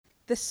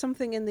There's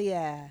something in the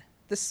air.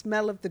 The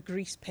smell of the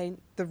grease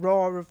paint, the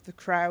roar of the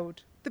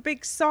crowd, the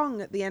big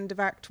song at the end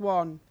of Act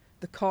 1,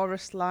 the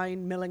chorus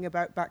line milling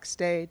about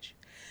backstage.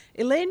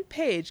 Elaine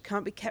Page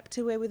can't be kept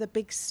away with a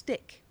big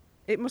stick.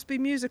 It must be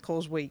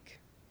musicals week.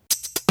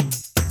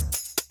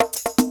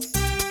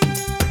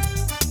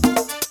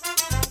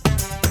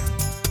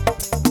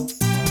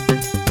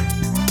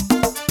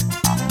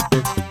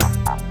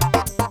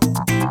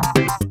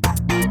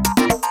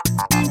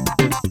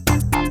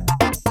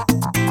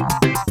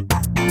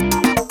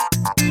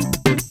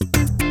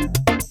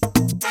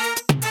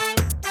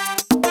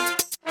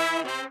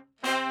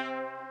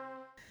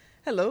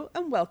 Hello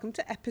and welcome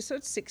to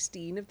episode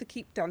 16 of the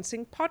Keep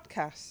Dancing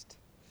podcast.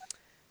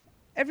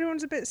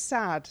 Everyone's a bit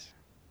sad.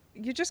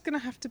 You're just going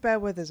to have to bear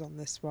with us on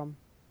this one.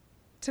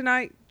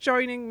 Tonight,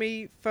 joining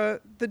me for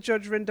the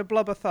Judge Rinder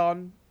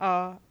Blobbathon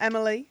are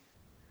Emily.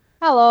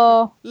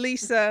 Hello.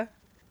 Lisa.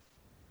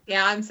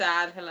 Yeah, I'm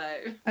sad. Hello.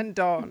 And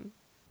Dawn.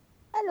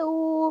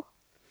 Hello.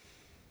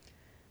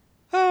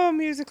 Oh,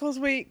 musicals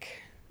week.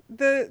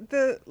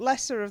 The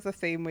lesser of the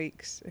theme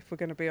weeks, if we're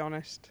going to be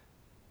honest.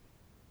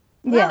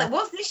 Well, it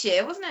was this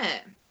year, wasn't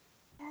it?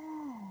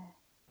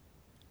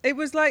 It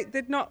was like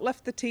they'd not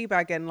left the tea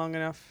bag in long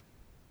enough.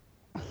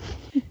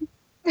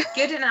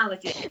 Good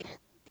analogy.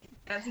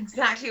 That's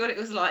exactly what it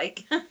was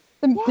like.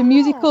 The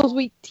musicals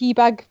week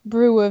teabag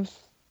brew of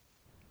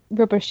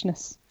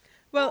rubbishness.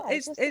 Well,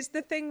 it's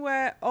the thing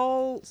where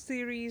all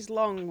series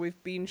long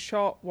we've been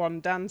short one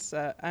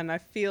dancer, and I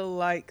feel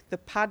like the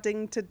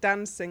padding to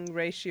dancing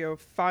ratio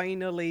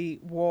finally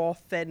wore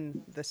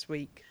thin this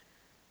week.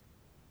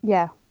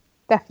 Yeah,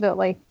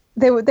 definitely.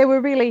 They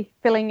were really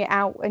filling it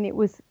out, and it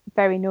was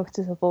very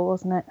noticeable,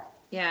 wasn't it?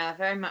 Yeah,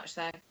 very much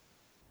so.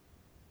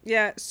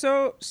 Yeah,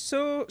 so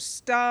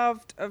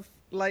starved of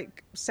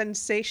like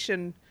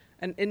sensation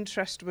and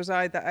interest was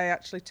I that I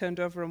actually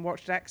turned over and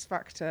watched X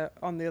Factor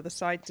on the other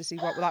side to see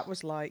what that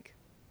was like.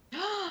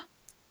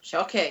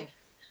 Shocking.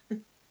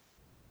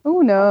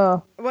 Oh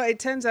no. Well, it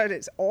turns out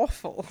it's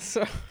awful,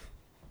 so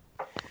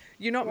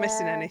you're not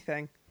missing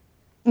anything.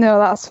 No,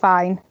 that's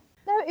fine.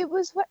 No, it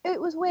was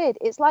weird.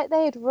 It's like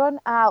they had run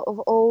out of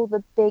all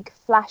the big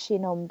flashy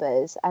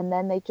numbers, and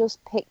then they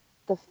just picked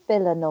the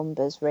filler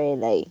numbers.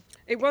 Really,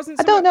 It wasn't.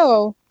 I don't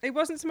know. It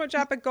wasn't so much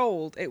ABBA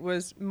Gold. It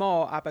was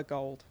more ABBA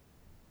Gold.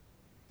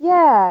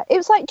 yeah. It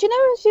was like, do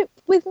you know,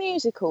 with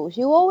musicals,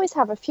 you always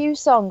have a few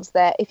songs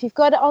that if you've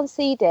got it on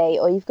CD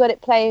or you've got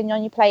it playing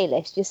on your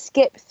playlist, you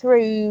skip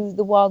through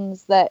the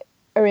ones that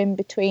are in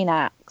between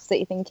acts that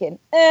you're thinking,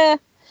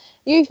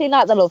 usually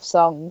like the love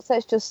songs.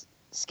 Let's just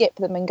skip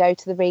them and go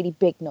to the really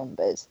big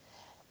numbers.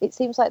 It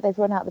seems like they've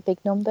run out the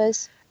big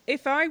numbers.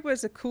 If I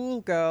was a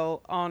cool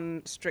girl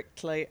on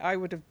Strictly, I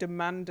would have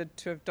demanded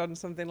to have done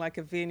something like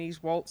a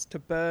Viennese Waltz to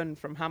Burn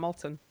from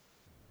Hamilton.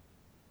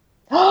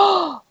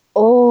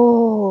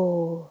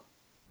 Oh,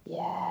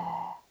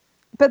 yeah.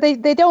 But they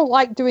don't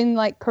like doing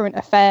like current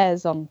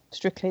affairs on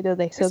Strictly, do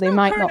they? So It's they not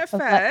might current not.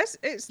 affairs.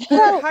 It's the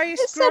Well,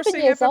 highest it's 7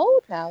 grossing years ever.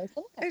 old now, isn't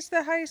it? It's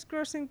the highest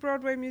grossing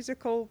Broadway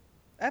musical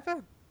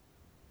ever.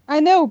 I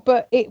know,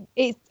 but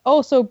it's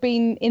also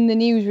been in the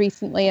news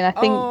recently, and I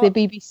think the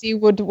BBC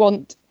would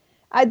want.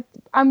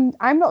 I'm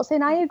not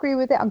saying I agree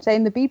with it. I'm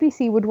saying the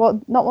BBC would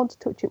not want to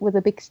touch it with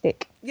a big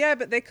stick. Yeah,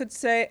 but they could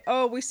say,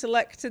 "Oh, we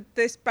selected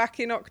this back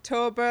in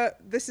October.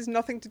 This is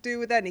nothing to do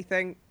with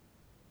anything."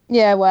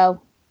 Yeah,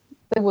 well,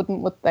 they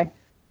wouldn't, would they?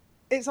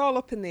 It's all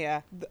up in the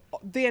air.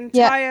 The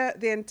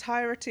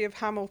entirety of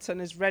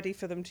Hamilton is ready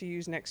for them to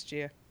use next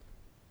year.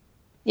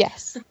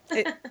 Yes.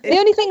 The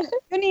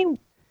only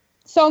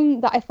song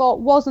that I thought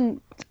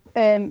wasn't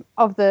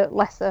of the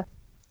lesser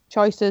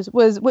choices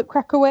was Whip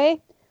Crack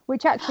Away,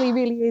 which actually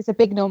really is a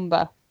big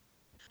number.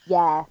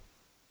 Yeah.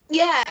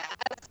 Yeah,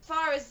 as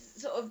far as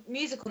sort of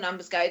musical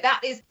numbers go,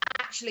 that is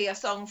actually a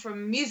song from a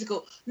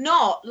musical,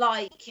 not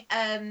like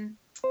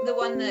the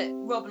one that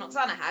Rob and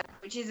Oksana had,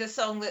 which is a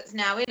song that's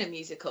now in a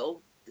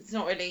musical. It's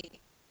not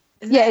really...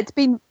 It's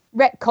been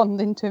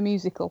retconned into a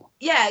musical.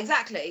 Yeah,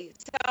 exactly.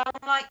 So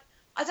I'm like,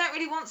 I don't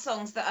really want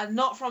songs that are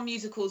not from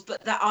musicals,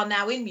 but that are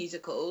now in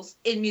musicals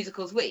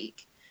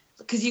week,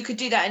 because you could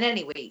do that in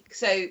any week.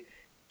 So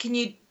can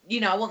you,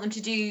 I want them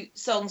to do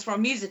songs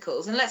from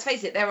musicals. And let's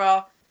face it, there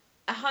are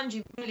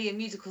 100 million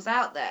musicals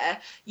out there.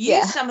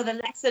 Use some of the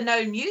lesser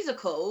known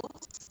musicals,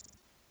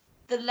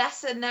 the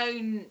lesser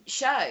known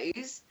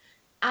shows,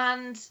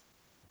 and,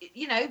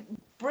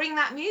 bring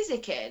that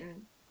music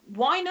in.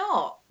 Why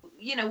not?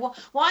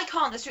 Why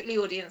can't the Strictly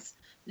audience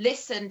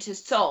listen to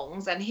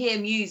songs and hear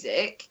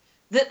music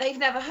that they've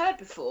never heard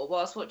before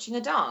whilst watching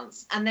a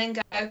dance, and then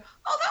go, oh,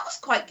 that was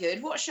quite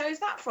good. What show is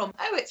that from?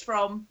 Oh, it's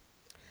from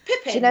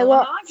Pippin. Do you know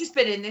what? I've just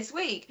been in this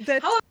week.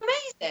 How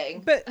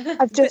amazing. But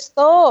I've just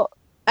thought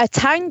a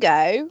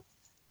tango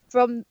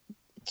to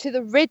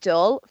the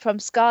riddle from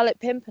Scarlet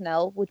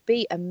Pimpernel would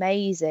be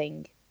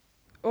amazing.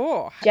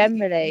 Oh,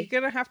 generally.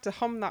 You're going to have to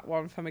hum that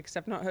one for me because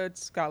I've not heard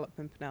Scarlet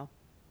Pimpernel.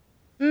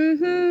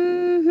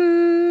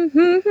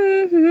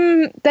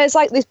 There's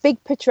like this big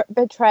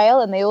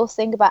betrayal, and they all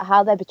sing about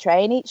how they're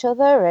betraying each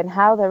other and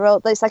how they're all.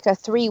 It's like a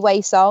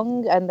three-way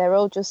song, and they're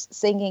all just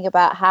singing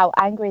about how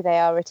angry they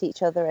are at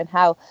each other and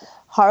how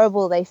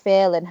horrible they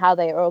feel and how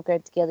they are all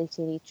going to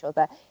guillotine each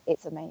other.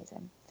 It's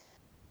amazing.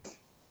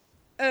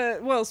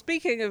 Well,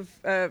 speaking of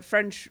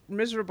French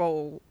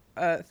miserable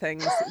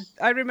things,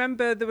 I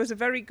remember there was a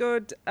very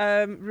good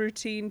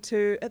routine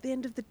to at the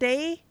end of the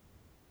day.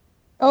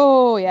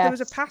 Oh, yeah. There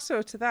was a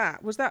passo to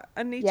that. Was that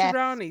Anita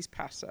Rani's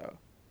passo?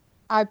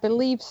 I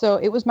believe so.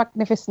 It was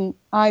magnificent.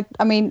 I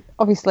mean,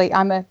 obviously,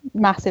 I'm a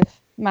massive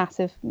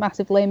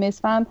Les Mis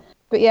fan.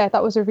 But yeah,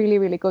 that was a really,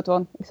 really good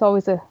one. It's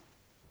always a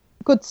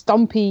good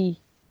stompy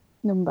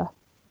number.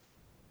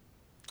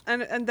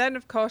 And then,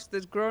 of course,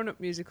 there's grown-up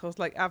musicals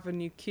like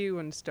Avenue Q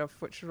and stuff,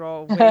 which are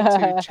all way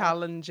too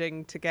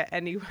challenging to get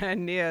anywhere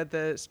near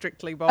the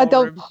Strictly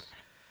Ballroom.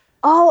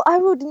 Oh, I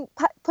wouldn't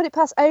put it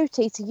past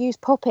Oti to use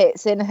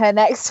puppets in her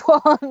next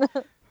one.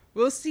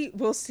 We'll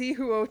see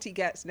who Oti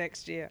gets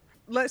next year.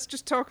 Let's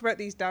just talk about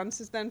these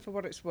dances then for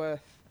what it's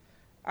worth.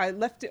 I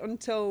left it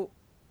until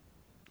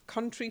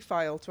Country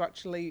File to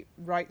actually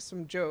write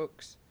some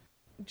jokes.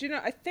 Do you know,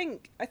 I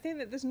think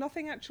that there's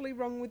nothing actually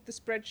wrong with the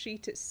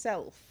spreadsheet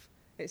itself.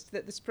 It's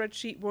that the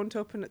spreadsheet won't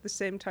open at the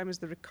same time as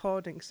the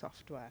recording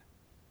software.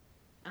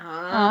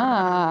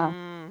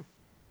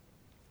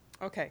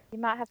 Okay. You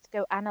might have to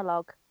go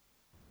analog.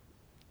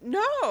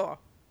 No.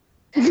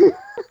 Analog?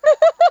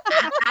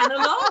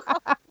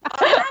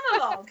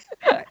 Analog.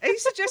 Are you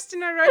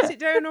suggesting I write it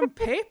down on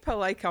paper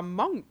like a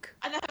monk?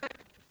 I know.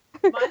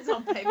 Mine's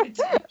on paper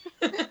too.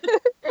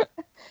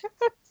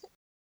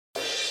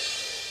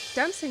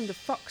 Dancing the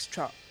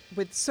foxtrot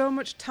with so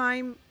much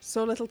time,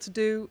 so little to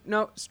do.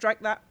 No, strike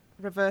that.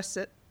 Reverse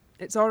it.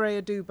 It's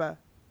Aure Aduba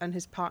and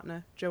his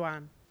partner,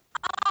 Joanne.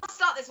 I'll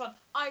start this one.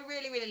 I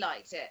really, really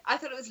liked it. I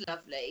thought it was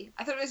lovely.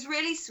 I thought it was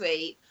really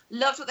sweet.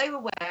 Loved what they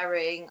were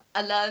wearing.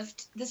 I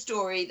loved the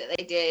story that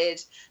they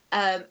did.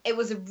 It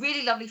was a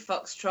really lovely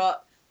foxtrot.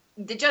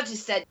 The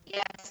judges said,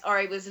 yes,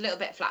 Aure was a little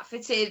bit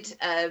flat-footed,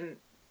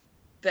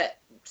 but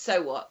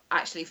so what?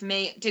 Actually, for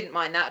me, didn't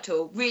mind that at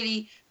all.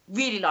 Really,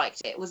 really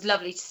liked it. It was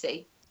lovely to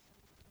see.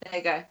 There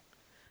you go.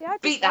 Yeah,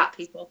 beat that,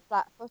 people.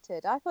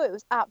 Flat-footed. I thought it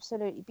was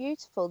absolutely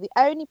beautiful. The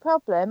only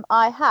problem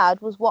I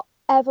had was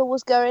whatever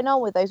was going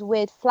on with those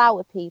weird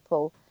flower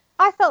people.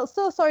 I felt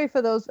so sorry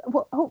for those.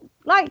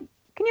 Like,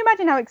 can you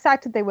imagine how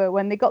excited they were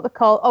when they got the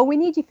call? Oh, we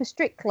need you for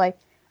Strictly,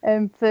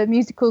 for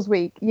Musicals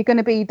Week. You're going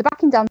to be the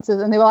backing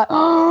dancers, and they were like,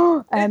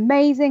 oh,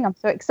 amazing! I'm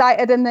so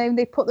excited. And then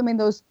they put them in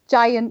those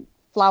giant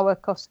flower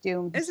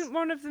costumes. Isn't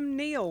one of them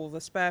Neil,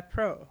 the spare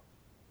pro?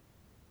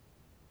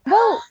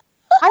 Well,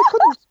 I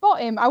couldn't spot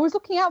him. I was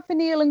looking out for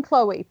Neil and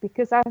Chloe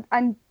because I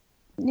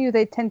knew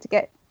they'd tend to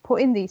get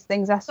put in these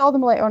things. I saw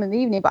them later on in the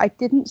evening, but I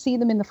didn't see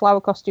them in the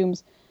flower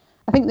costumes.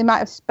 I think they might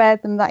have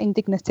spared them that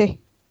indignity.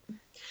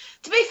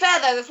 To be fair,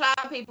 though, the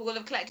flower people will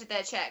have collected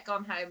their check,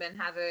 gone home, and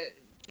had a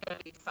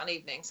really fun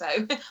evening. So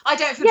I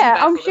don't feel too bad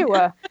I'm for sure.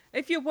 them.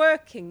 If you're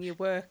working, you're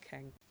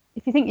working.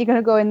 If you think you're going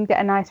to go and get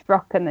a nice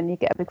frock and then you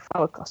get a big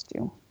flower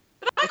costume.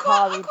 But I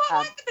quite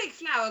like the big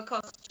flower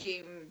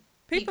costume.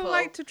 People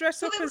like to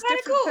dress up as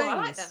different things. I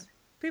like them.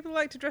 People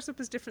like to dress up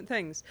as different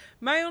things.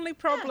 My only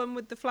problem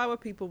with the flower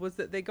people was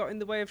that they got in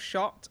the way of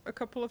shot a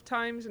couple of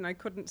times, and I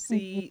couldn't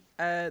see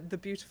the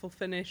beautiful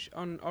finish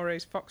on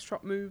Aure's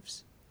foxtrot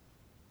moves.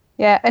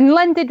 Yeah, and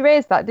Len did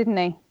raise that, didn't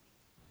he?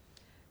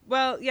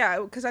 Well, yeah,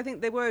 because I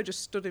think they were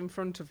just stood in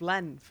front of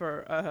Len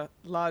for a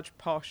large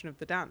portion of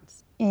the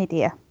dance. Oh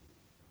dear.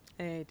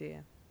 Oh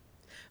dear.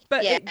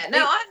 But yeah,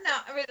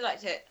 I really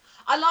liked it.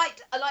 I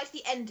liked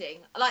the ending.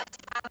 I liked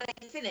how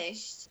they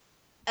finished,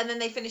 and then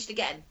they finished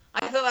again.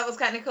 I thought that was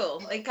kind of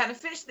cool. They kind of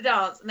finished the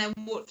dance and then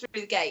walked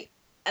through the gate,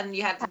 and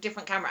you had a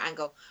different camera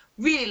angle.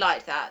 Really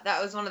liked that.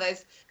 That was one of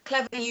those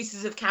clever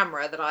uses of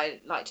camera that I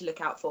like to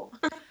look out for.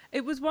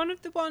 It was one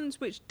of the ones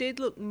which did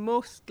look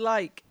most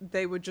like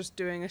they were just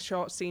doing a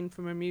short scene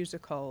from a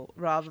musical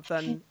rather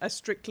than a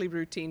strictly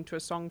routine to a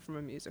song from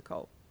a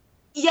musical.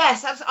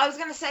 Yes, I was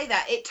going to say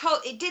that.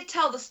 It did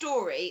tell the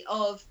story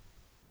of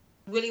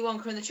Willy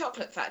Wonka and the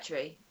Chocolate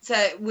Factory. So,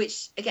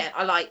 which again,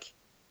 I like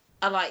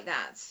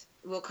that.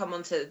 We'll come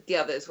on to the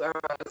others where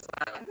I was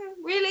like,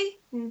 really?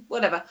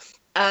 Whatever.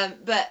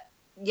 But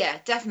yeah,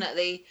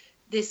 definitely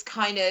this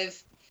kind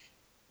of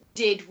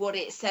did what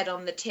it said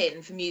on the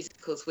tin for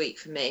Musicals Week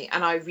for me,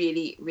 and I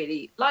really,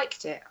 really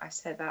liked it. I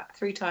said that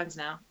 3 times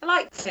now. I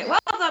liked it. Well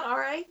done,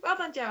 Aure. Well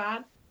done,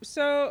 Joanne.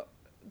 So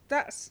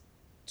that's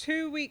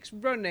 2 weeks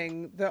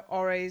running that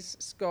Aure's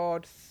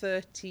scored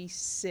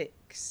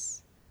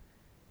 36.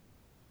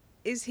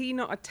 Is he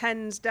not a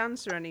tens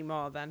dancer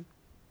anymore then?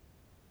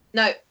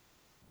 No,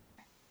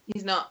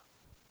 he's not.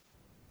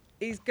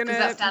 He's gonna.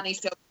 That's Danny's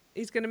job.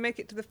 He's gonna make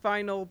it to the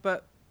final,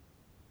 but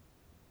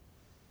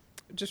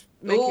just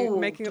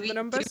making up the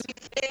numbers. Do you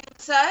think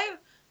so? I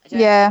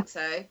don't think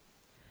so.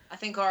 I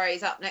think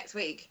Aure's up next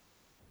week.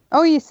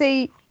 Oh, you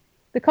see,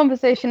 the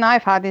conversation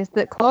I've had is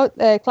that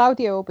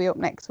Claudia will be up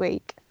next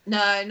week.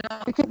 No,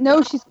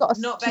 No, she's got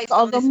a not she's based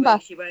got on a this rumba.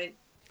 week. She won't.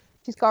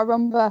 She's got a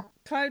rumba.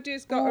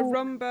 Claudia's got a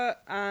rumba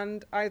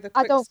and either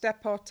I quick don't-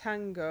 step or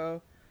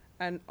tango,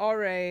 and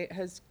Ore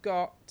has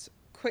got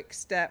quick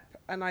step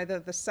and either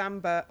the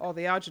samba or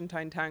the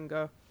Argentine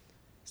tango.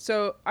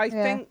 So I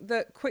think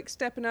that quick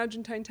step and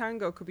Argentine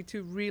tango could be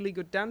two really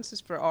good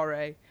dances for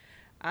Ore.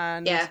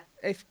 And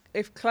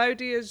if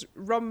Claudia's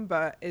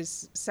rumba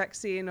is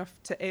sexy enough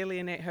to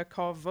alienate her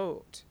core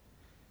vote,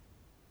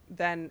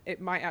 then it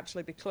might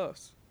actually be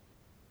close.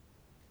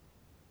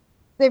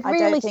 They've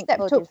really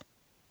stepped up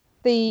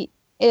the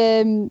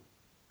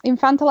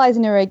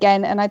infantilizing her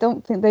again, and I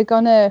don't think they're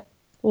gonna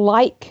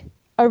like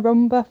a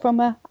rumba from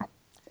her.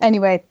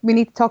 Anyway, we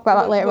need to talk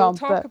about that later on.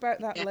 We'll talk about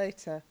that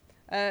later.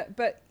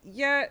 But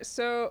yeah,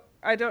 so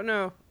I don't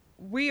know.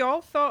 We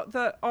all thought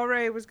that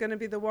Ore was going to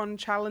be the one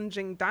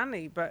challenging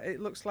Danny, but it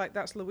looks like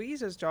that's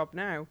Louisa's job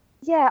now.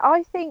 Yeah,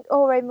 I think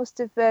Ore must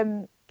have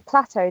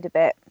plateaued a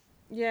bit.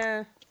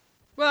 Yeah.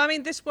 Well, I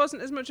mean, this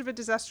wasn't as much of a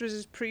disaster as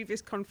his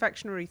previous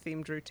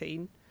confectionery-themed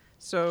routine,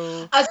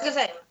 so... I was going to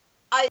say,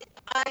 I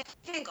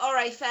think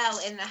Ore fell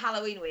in the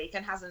Halloween week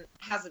and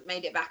hasn't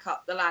made it back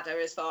up the ladder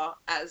as far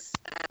as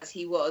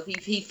he was.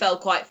 He fell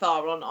quite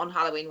far on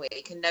Halloween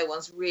week, and no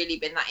one's really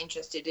been that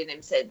interested in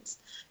him since.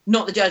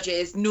 Not the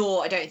judges,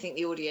 nor I don't think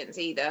the audience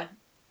either.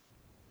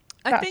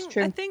 I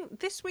think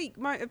this week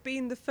might have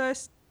been the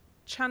first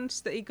chance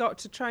that he got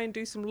to try and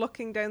do some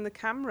looking down the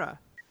camera.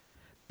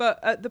 But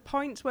at the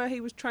point where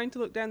he was trying to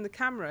look down the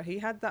camera, he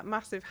had that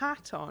massive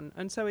hat on,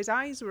 and so his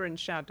eyes were in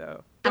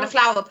shadow. And a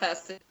flower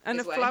person.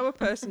 Flower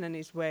person in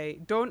his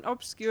way. Don't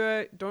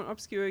obscure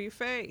your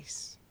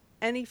face.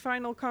 Any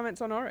final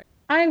comments on Ore?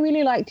 I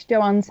really liked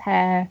Joanne's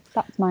hair.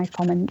 That's my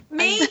comment.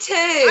 Me too.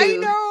 I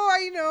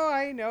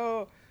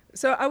know.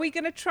 So are we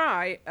going to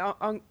try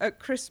at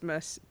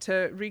Christmas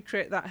to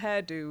recreate that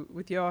hairdo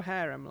with your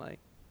hair, Emily?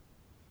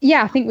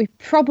 Yeah, I think we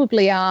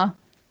probably are.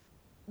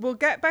 We'll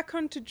get back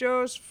onto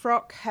Joe's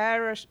frock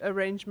hair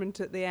arrangement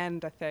at the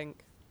end, I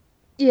think.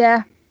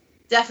 Yeah.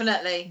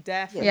 Definitely.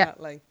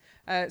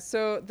 Yeah.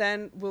 So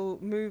then we'll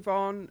move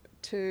on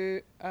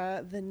to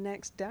the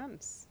next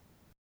dance.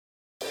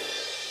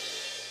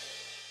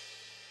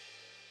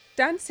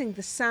 Dancing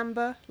the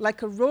samba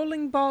like a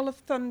rolling ball of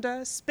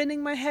thunder,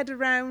 spinning my head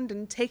around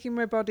and taking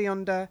my body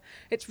under.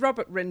 It's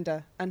Robert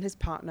Rinder and his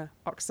partner,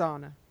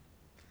 Oksana.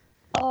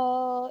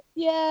 Oh,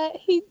 yeah.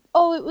 It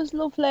was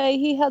lovely.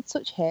 He had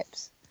such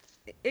hips.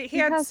 He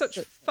had such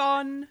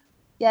fun.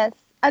 Yes.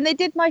 And they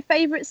did my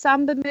favourite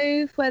samba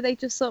move where they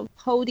just sort of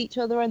hold each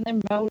other and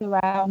then roll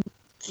around.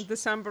 The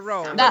samba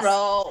roll.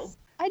 Roll.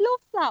 I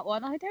love that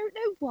one. I don't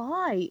know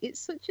why. It's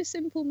such a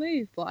simple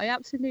move, but I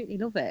absolutely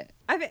love it.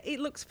 I think it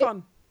looks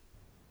fun.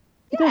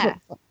 It does look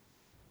fun.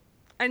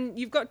 And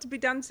you've got to be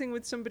dancing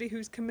with somebody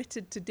who's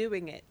committed to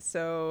doing it.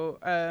 So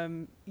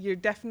you're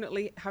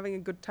definitely having a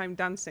good time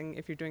dancing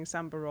if you're doing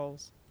samba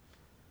rolls.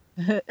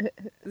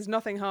 There's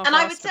nothing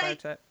half-assed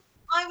about it.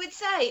 I would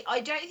say I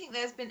don't think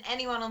there's been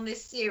anyone on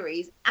this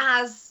series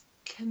as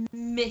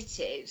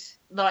committed,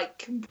 like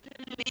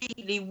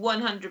completely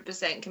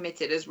 100%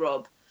 committed as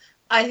Rob.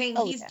 I think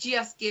he's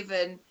just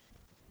given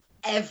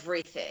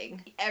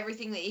everything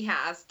that he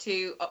has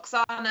to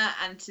Oksana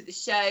and to the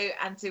show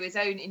and to his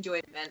own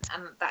enjoyment,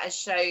 and that has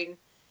shown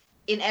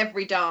in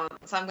every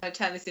dance. I'm going to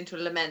turn this into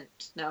a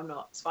lament. No, I'm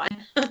not. It's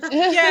fine. I've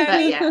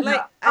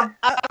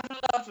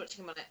loved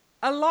watching him on it.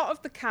 A lot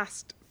of the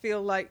cast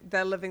feel like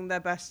they're living their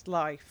best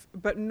life,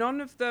 but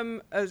none of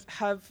them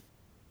have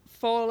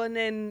fallen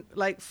in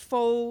like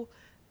full,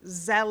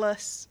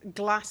 zealous,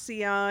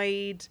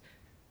 glassy-eyed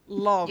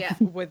love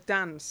with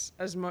dance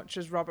as much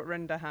as Robert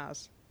Rinder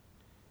has.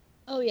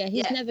 Oh yeah,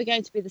 he's never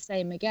going to be the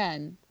same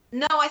again.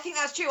 No, I think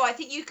that's true. I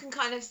think you can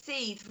kind of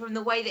see from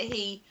the way that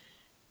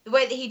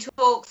he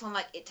talks on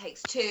like It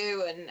Takes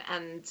Two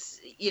and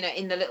you know,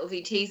 in the little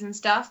VTs and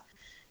stuff.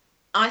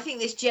 I think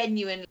this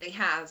genuinely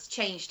has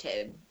changed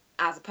him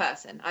as a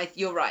person.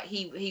 You're right.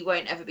 He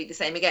won't ever be the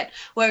same again.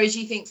 Whereas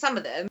you think some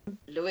of them,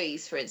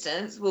 Louise, for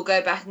instance, will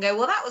go back and go,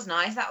 well, that was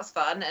nice. That was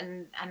fun.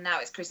 And now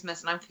it's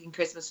Christmas and I'm cooking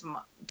Christmas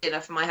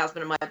dinner for my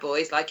husband and my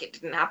boys like it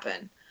didn't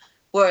happen.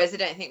 Whereas I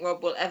don't think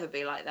Rob will ever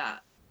be like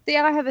that. See,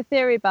 I have a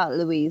theory about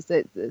Louise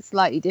that's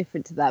slightly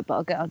different to that, but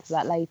I'll get onto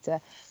that later.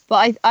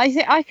 But I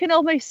think I can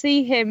almost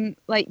see him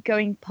like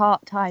going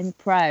part-time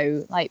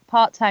pro, like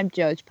part-time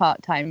judge,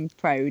 part-time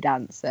pro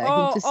dancer.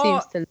 He just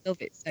seems to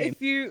love it so much.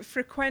 If you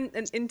frequent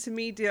an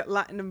intermediate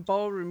Latin and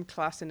ballroom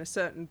class in a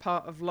certain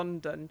part of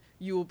London,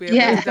 you will be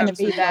able to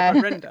dance with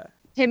Robert Rinder.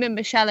 Him and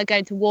Michelle are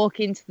going to walk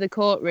into the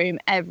courtroom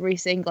every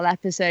single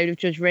episode of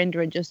Judge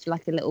Rinder and just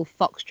like a little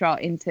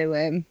foxtrot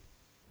into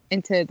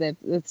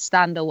the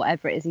stand or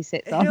whatever it is he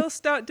sits on. He'll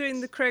start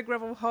doing the Craig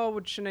Revel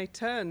Harwood Sinead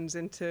turns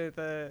into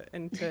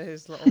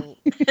his little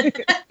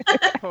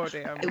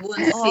podium.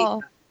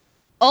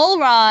 All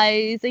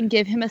rise and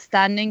give him a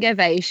standing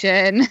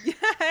ovation.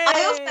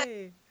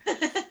 I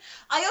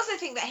also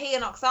think that he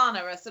and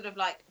Oksana are sort of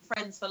like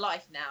friends for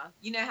life now.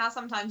 You know how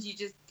sometimes you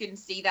just can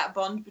see that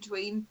bond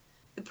between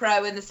the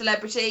pro and the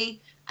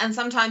celebrity, And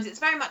sometimes it's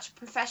very much a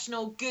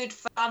professional, good,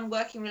 fun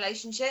working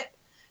relationship.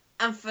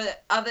 And for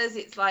others,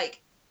 it's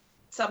like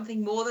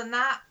something more than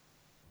that.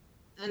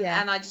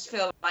 And I just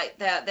feel like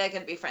they're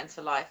going to be friends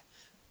for life.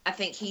 I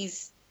think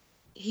he's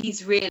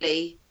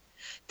really...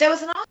 There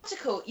was an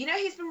article,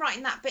 he's been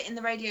writing that bit in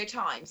the Radio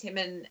Times, him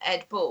and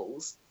Ed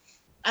Balls.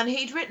 And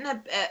he'd written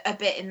a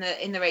bit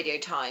in the Radio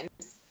Times.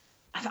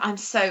 I'm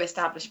so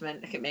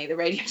establishment. Look at me, the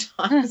Radio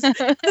Times.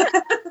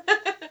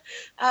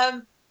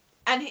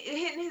 And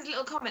in his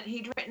little comment,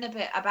 he'd written a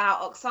bit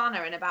about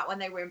Oksana and about when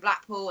they were in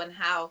Blackpool and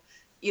how,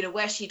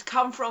 where she'd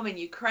come from in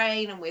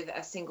Ukraine and with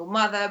a single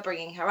mother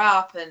bringing her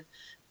up. And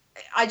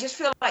I just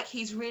feel like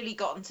he's really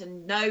gotten to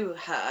know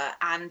her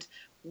and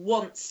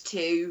wants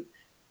to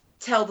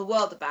tell the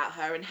world about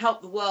her and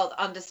help the world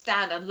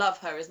understand and love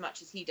her as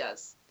much as he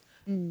does.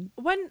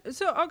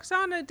 So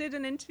Oksana did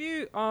an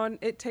interview on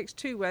It Takes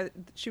Two where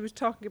she was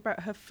talking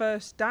about her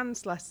first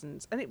dance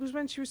lessons, and it was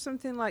when she was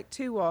something like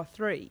 2 or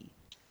 3.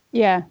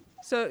 Yeah.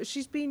 So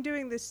she's been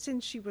doing this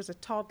since she was a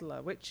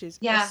toddler, which is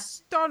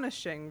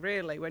astonishing,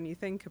 really, when you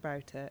think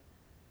about it.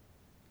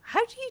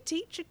 How do you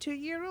teach a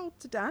 2-year-old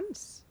to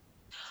dance?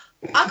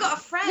 I've got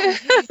a friend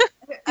who's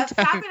a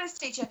fabulous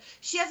teacher.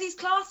 She has these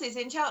classes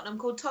in Cheltenham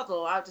called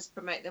Toddle. I'll just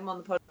promote them on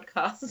the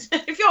podcast.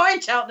 If you're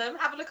in Cheltenham,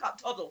 have a look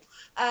up Toddle.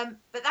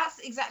 But that's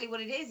exactly what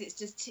it is. It's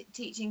just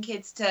teaching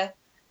kids to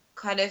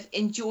kind of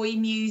enjoy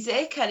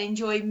music and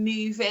enjoy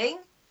moving.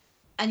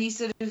 And you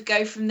sort of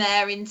go from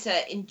there into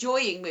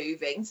enjoying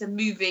moving, so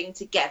moving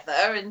together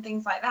and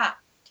things like that.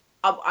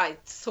 I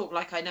sort of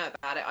like I know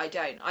about it. I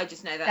don't. I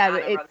just know that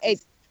Anna runs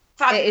these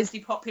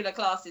fabulously popular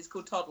classes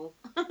called Toddle.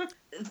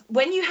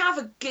 When you have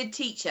a good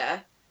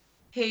teacher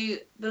who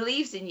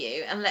believes in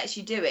you and lets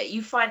you do it,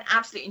 you find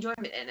absolute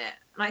enjoyment in it.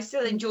 And I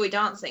still enjoy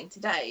dancing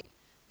today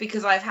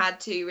because I've had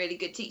 2 really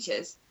good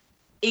teachers,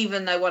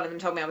 even though one of them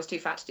told me I was too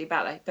fat to do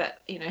ballet. But,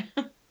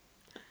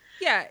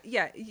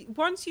 Yeah.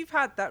 Once you've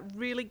had that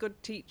really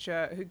good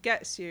teacher who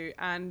gets you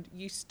and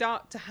you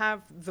start to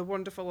have the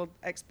wonderful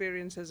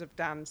experiences of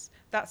dance,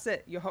 that's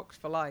it. You're hooked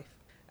for life.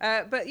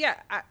 But yeah,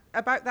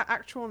 about that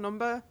actual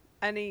number,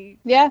 any...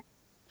 Yeah.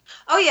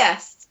 Oh,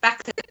 yes.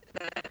 Back to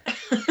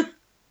it.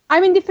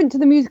 I'm indifferent to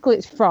the musical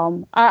it's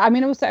from. I've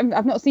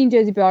not seen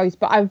Jersey Boys,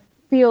 but I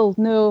feel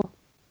no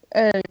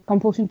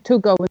compulsion to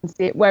go and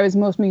see it, whereas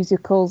most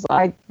musicals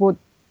I would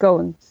go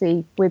and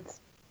see with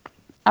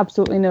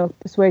absolutely no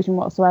persuasion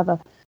whatsoever.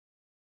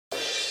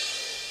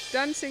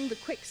 Dancing the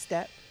quick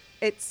step,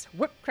 it's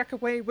whip crack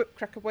away, whip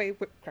crack away,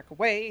 whip crack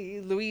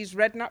away, Louise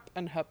Redknapp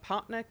and her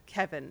partner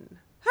Kevin.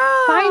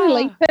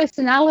 Finally,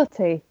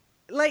 personality.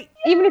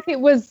 Even if it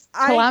was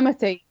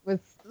calamity,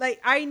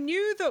 I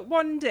knew that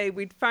one day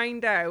we'd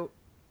find out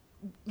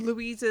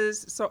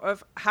Louise's sort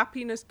of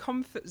happiness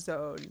comfort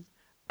zone,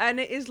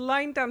 and it is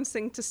line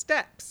dancing to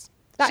steps.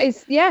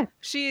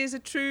 She is a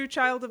true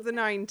child of the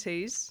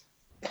 90s.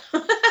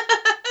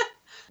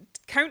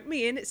 Count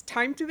me in, it's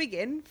time to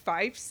begin.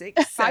 5,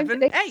 6,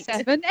 7, 8.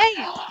 7, 8.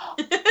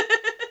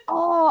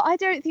 Oh, I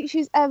don't think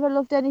she's ever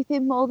loved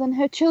anything more than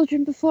her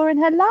children before in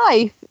her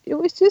life. It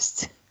was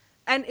just...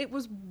 And it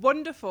was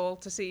wonderful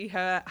to see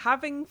her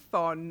having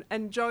fun,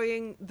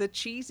 enjoying the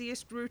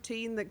cheesiest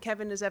routine that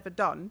Kevin has ever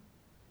done.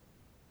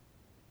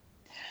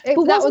 That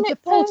was the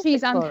full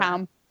cheese and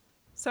ham.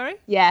 Sorry?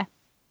 Yeah.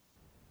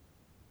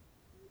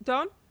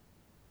 Dawn?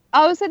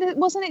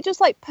 Wasn't it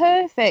just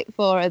perfect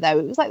for her though?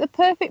 It was the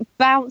perfect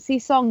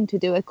bouncy song to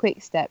do a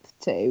quick step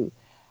to,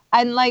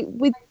 and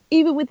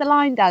even with the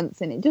line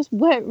dancing, it just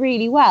worked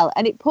really well,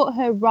 and it put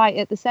her right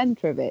at the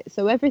centre of it.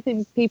 So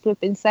everything people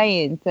have been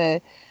saying for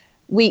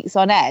weeks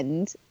on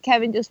end,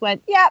 Kevin just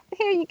went, "Yep,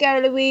 here you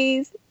go,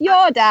 Louise,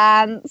 your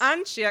dance."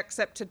 And she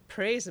accepted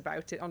praise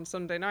about it on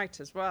Sunday night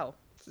as well.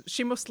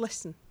 She must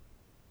listen.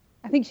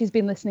 I think she's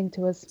been listening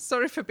to us.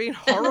 Sorry for being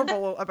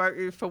horrible about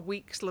you for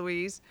weeks,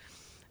 Louise.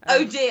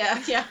 Oh dear,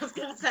 yeah, I was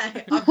going to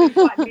say, I've been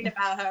quite mean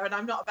about her and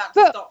I'm not about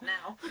to stop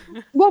now.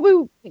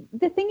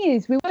 The thing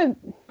is, we weren't,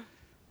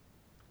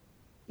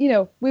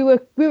 we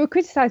were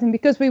criticising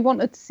because we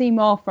wanted to see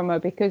more from her,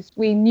 because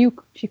we knew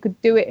she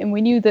could do it and we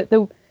knew that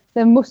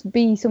there must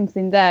be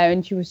something there,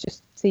 and she was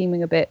just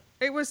seeming a bit...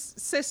 It was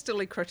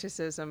sisterly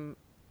criticism,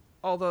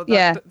 although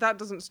that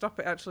doesn't stop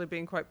it actually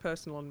being quite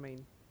personal and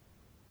mean.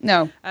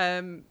 No.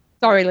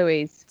 Sorry,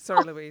 Louise.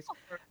 Sorry, Louise.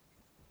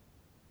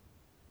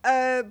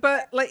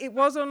 But it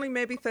was only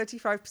maybe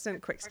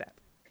 35% quick step.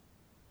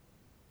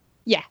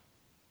 Yeah.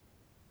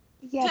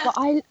 Yeah, but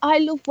I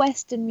love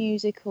Western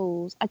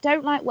musicals. I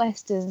don't like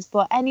Westerns,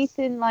 but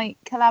anything like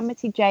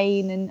Calamity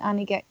Jane and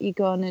Annie Get Your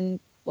Gun and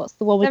what's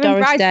the one with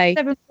Doris Day?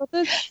 7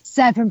 Brothers.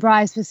 7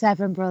 Brides for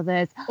 7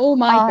 Brothers. Oh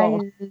my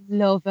God. I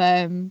love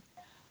them.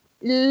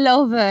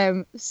 Love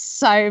them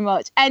so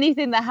much.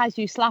 Anything that has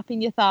you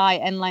slapping your thigh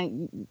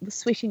and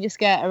swishing your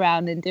skirt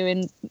around and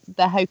doing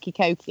the hokey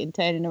cokey and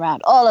turning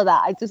around, all of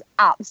that I just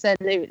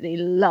absolutely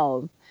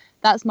love.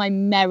 That's my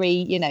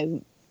merry,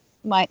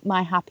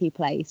 my happy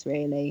place,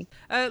 really.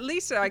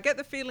 Lisa, I get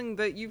the feeling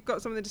that you've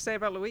got something to say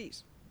about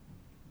Louise.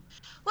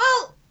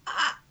 Well,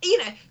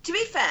 to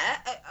be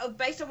fair,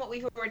 based on what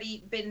we've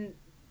already been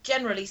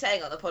generally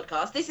saying on the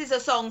podcast, this is a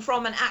song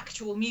from an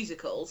actual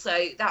musical,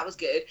 so that was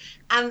good.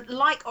 And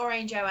like Ore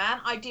and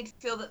Joanne, I did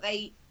feel that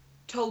they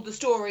told the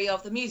story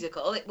of the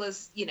musical. It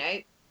was, you know,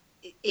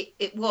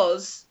 it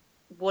was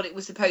what it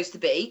was supposed to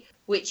be,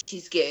 which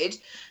is good.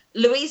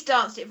 Louise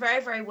danced it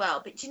very, very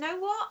well. But do you know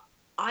what?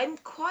 I'm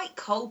quite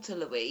cold to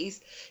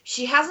Louise.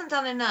 She hasn't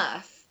done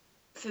enough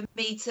for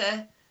me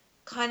to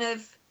kind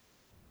of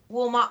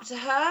warm up to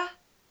her.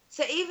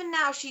 So even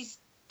now she's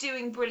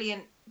doing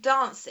brilliant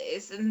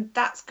dances, and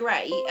that's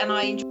great, and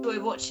I enjoy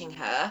watching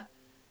her.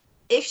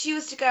 If she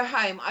was to go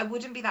home, I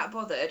wouldn't be that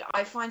bothered.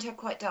 I find her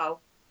quite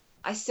dull.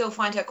 I still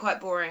find her quite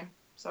boring.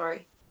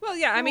 Sorry. Well,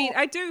 yeah, I mean,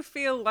 I do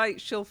feel like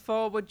she'll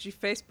forward you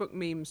Facebook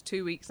memes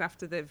 2 weeks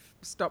after they've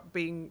stopped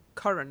being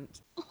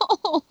current.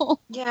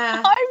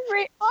 Yeah.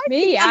 I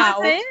Me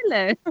out.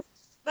 feeling.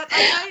 But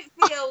I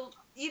don't feel,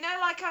 you know,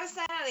 like I was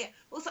saying earlier,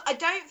 also, I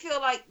don't feel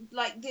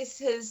like this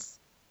has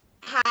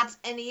had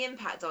any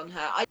impact on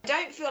her. I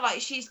don't feel like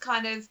she's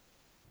kind of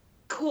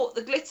caught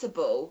the glitter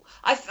ball.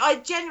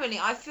 I genuinely,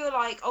 I feel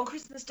like on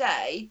Christmas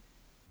Day,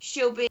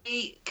 she'll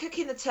be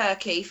cooking the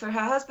turkey for her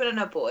husband and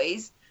her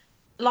boys,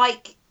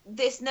 like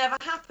this never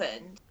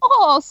happened.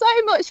 Oh, so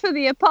much for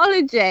the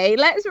apology.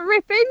 Let's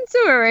rip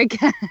into her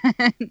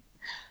again.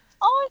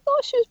 Oh, I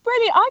thought she was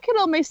brilliant. I could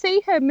almost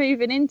see her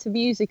moving into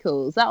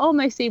musicals. That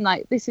almost seemed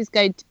like this is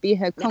going to be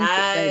her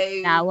comfort zone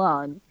from now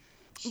on.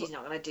 She's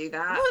not going to do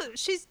that. Well,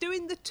 she's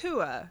doing the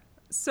tour,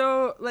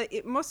 so like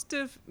it must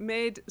have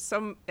made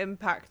some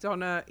impact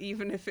on her,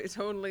 even if it's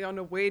only on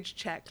a wage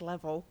check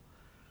level.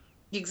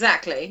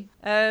 Exactly.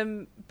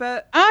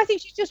 But I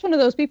think she's just one of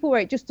those people where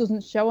it just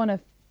doesn't show on her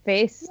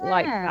face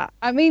like that.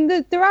 I mean,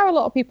 there are a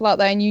lot of people out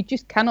there, and you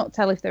just cannot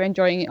tell if they're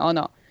enjoying it or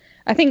not.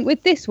 I think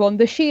with this one,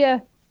 the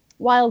sheer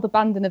wild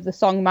abandon of the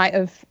song might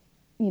have,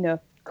 you know,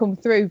 come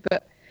through,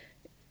 but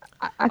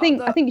I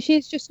think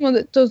she's just someone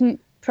that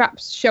doesn't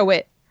perhaps show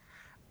it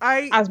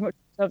as much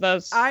as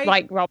others,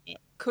 like Robert.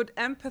 Could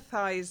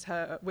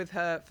empathise with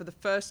her for the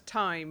first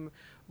time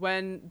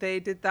when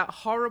they did that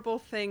horrible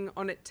thing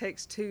on It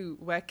Takes Two,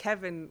 where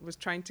Kevin was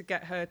trying to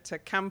get her to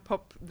camp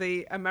up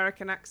the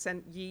American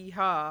accent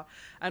yee-haw,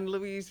 and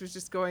Louise was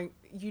just going,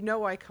 you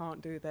know, I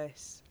can't do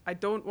this. I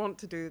don't want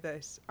to do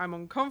this. I'm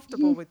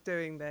uncomfortable with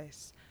doing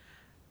this.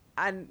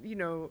 And, you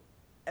know,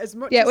 as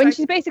much as when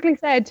she basically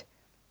said,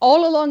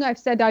 all along I've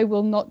said I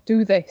will not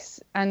do this,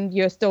 and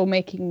you're still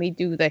making me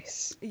do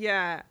this.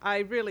 Yeah, I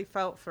really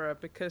felt for her,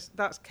 because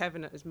that's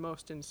Kevin at his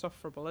most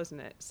insufferable, isn't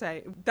it?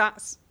 Say,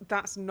 that's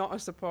not a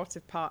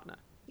supportive partner.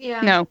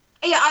 Yeah. No.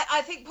 Yeah,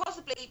 I think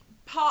possibly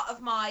part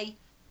of my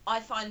I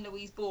find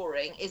Louise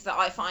boring is that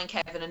I find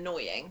Kevin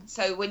annoying.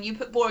 So when you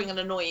put boring and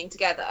annoying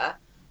together,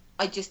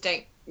 I just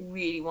don't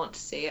really want to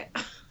see it.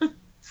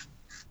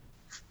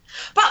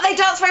 But they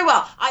dance very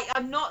well.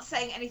 I'm not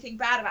saying anything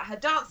bad about her.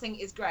 Dancing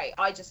is great.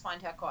 I just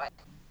find her quite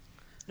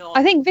not.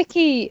 I think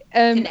Vicky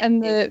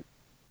and the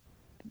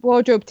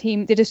wardrobe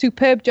team did a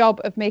superb job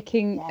of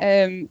making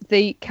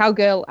the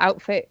cowgirl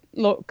outfit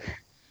look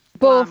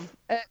both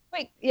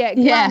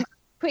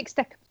quick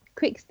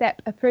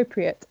step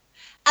appropriate.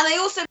 And they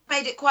also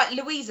made it quite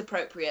Louise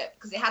appropriate,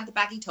 because it had the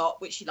baggy top,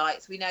 which she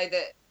likes. We know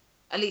that,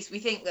 at least we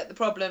think that the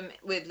problem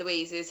with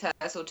Louise is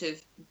her sort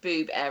of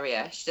boob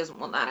area. She doesn't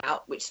want that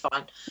out, which is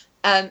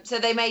fine. So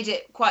they made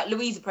it quite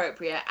Louise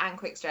appropriate and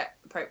quick step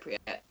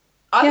appropriate.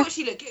 I thought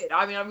she looked good.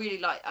 I mean,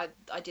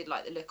 I did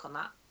like the look on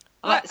that.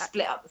 I like the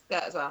split up the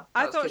skirt as well.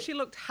 I thought she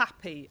looked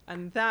happy,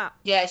 and that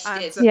she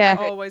adds did.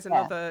 Always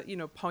another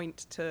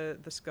point to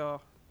the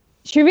score.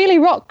 She really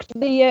rocked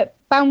the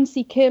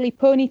bouncy curly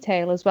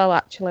ponytail as well,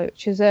 actually,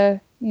 which is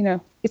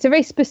it's a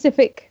very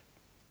specific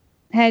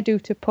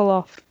hairdo to pull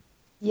off.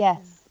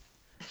 Yes.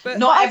 But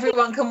not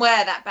everyone can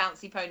wear that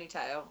bouncy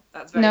ponytail.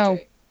 That's very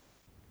true.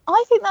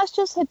 I think that's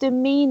just her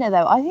demeanour,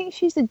 though. I think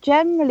she's a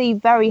generally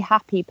very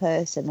happy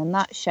person, and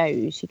that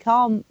shows. She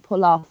can't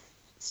pull off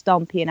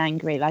stompy and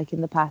angry like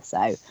in the past,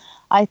 though.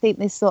 I think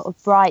this sort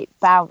of bright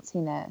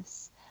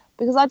bounciness,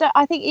 because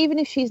I think even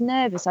if she's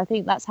nervous, I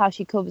think that's how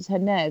she covers her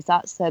nerves.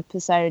 That's her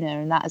persona,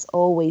 and that has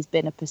always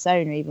been a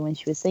persona, even when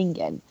she was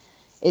singing,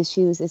 is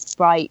she was this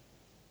bright,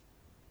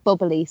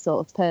 bubbly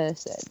sort of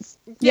person.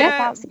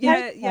 Yeah.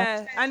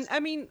 And I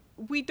mean,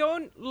 we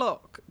don't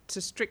look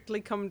to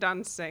Strictly Come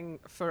Dancing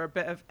for a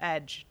bit of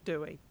edge,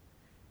 do we?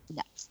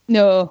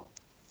 No.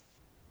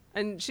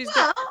 And she's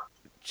got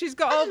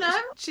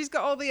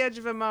all the edge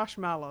of a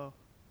marshmallow.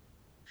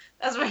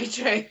 That's very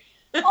true.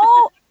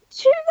 Oh,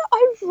 do you know,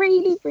 I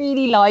really,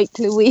 really like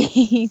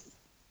Louise.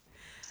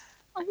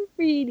 I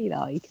really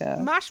like her.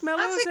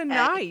 Marshmallows are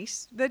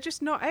nice. They're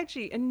just not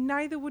edgy, and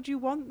neither would you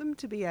want them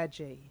to be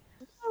edgy.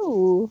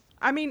 No.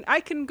 I mean, I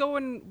can go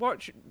and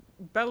watch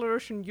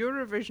Belarusian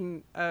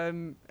Eurovision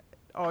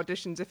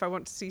auditions if I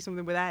want to see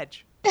something with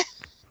edge.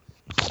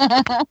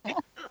 That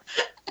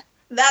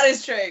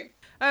is true.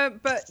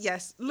 But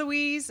yes,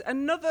 Louise,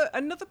 another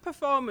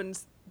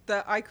performance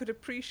that I could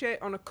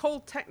appreciate on a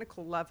cold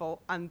technical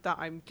level, and that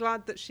I'm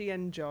glad that she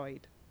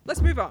enjoyed.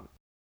 Let's move on.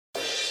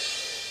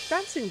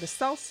 Dancing the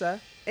salsa,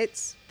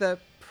 it's the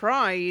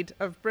pride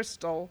of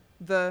Bristol,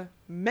 the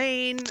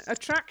main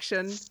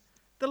attraction,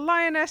 the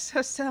lioness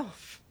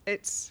herself.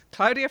 It's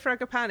Claudia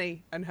Fragapani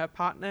and her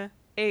partner,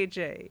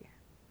 AJ.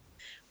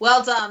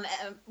 Well done.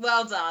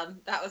 Well done.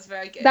 That was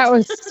very good. That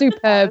was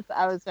superb.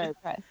 I was very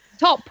impressed.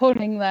 Top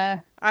punning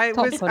there. I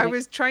Top was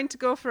punning. trying to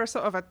go for a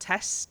sort of a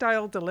test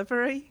style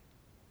delivery.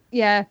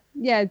 Yeah.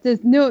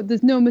 There's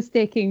no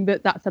mistaking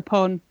that that's a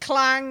pun.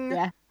 Clang.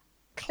 Yeah.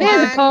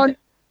 There's a pun.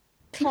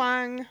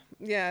 Clang.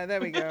 Yeah, there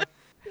we go.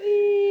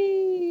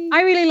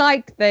 I really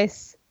liked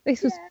this.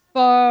 This was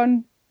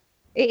fun.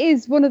 It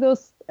is one of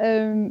those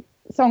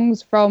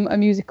songs from a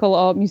musical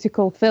or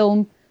musical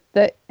film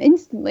that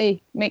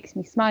instantly makes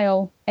me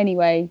smile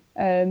anyway,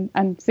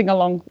 and sing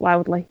along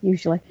loudly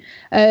usually.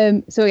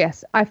 So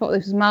yes, I thought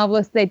this was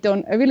marvellous. They'd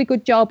done a really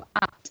good job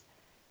at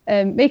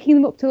making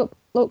them up to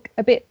look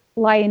a bit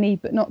liony,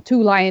 but not too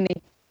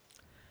liony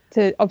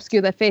to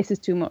obscure their faces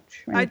too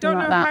much. I don't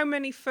know how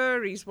many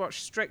furries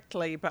watch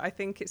Strictly, but I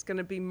think it's going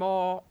to be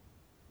more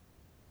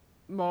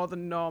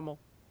than normal.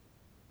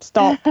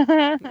 Stop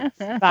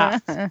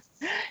that.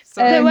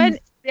 So when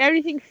the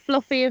only thing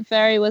fluffy and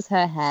furry was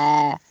her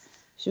hair.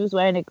 She was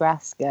wearing a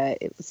grass skirt.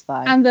 It was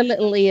fine. And the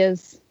little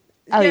ears.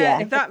 Oh,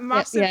 yeah. That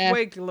massive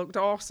wig looked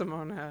awesome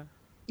on her.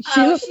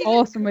 She looked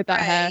awesome with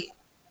that hair.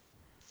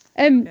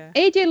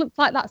 AJ looked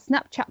like that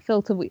Snapchat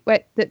filter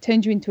that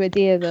turns you into a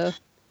deer, though.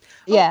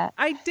 Yeah.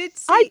 I did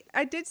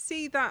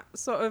see that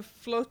sort of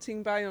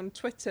floating by on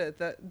Twitter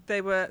that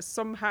they were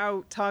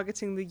somehow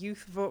targeting the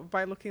youth vote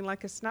by looking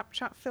like a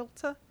Snapchat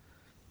filter.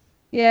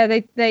 Yeah,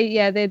 there's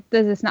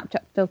a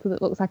Snapchat filter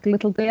that looks like a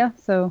little deer,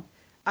 so...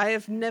 I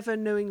have never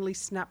knowingly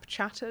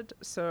Snapchatted,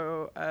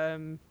 so...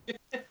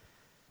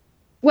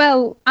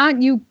 Well,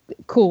 aren't you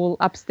cool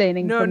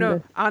abstaining from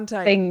the aren't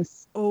I?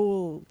 things?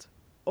 Old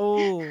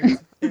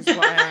is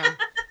what I am.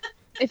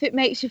 If it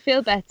makes you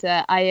feel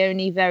better, I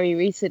only very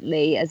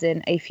recently, as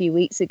in a few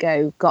weeks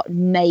ago, got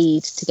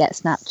made to get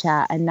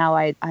Snapchat, and now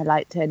I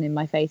like turning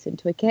my face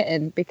into a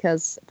kitten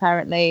because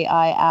apparently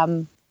I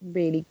am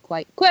really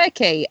quite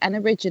quirky and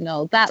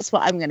original. That's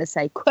what I'm going to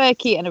say,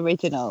 quirky and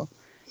original.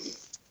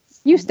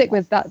 You stick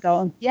with that,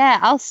 Dawn. Yeah,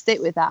 I'll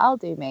stick with that. I'll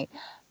do me.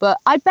 But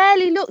I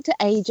barely looked at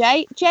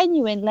AJ.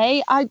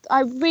 Genuinely, I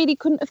really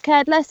couldn't have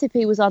cared less if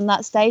he was on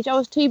that stage. I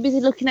was too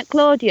busy looking at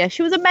Claudia.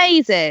 She was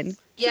amazing.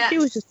 Yeah. She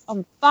was just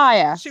on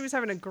fire. She was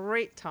having a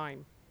great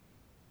time.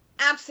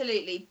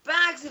 Absolutely.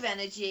 Bags of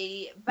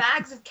energy,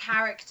 bags of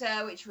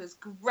character, which was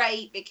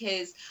great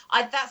because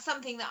that's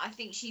something that I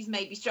think she's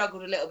maybe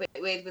struggled a little bit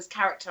with was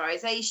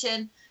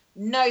characterization.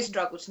 No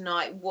struggle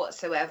tonight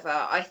whatsoever.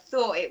 I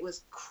thought it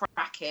was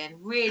cracking.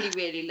 Really,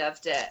 really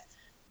loved it.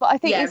 But I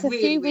think it's a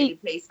really, few really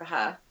weeks. pleased for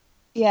her.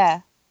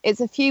 Yeah,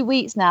 it's a few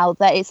weeks now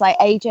that it's like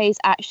AJ's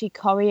actually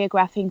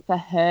choreographing for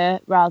her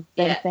rather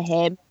than for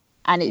him.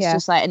 And it's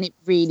just like, and it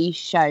really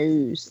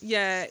shows.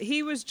 Yeah,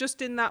 he was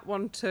just in that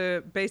one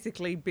to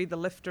basically be the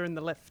lifter in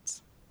the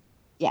lifts.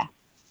 Yeah.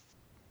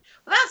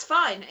 Well, that's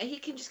fine. He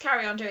can just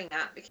carry on doing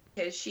that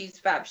because she's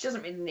fab. She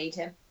doesn't really need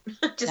him.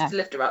 Just to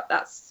lift her up.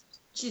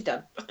 She's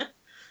done.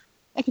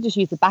 I could just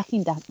use the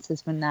backing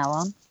dancers from now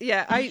on.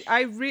 Yeah,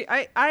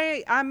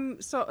 I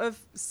am sort of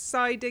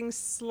siding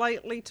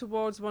slightly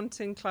towards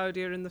wanting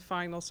Claudia in the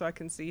final so I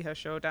can see her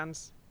show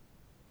dance.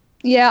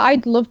 Yeah,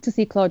 I'd love to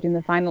see Claudia in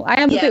the final.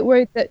 I am a bit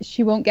worried that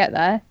she won't get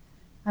there.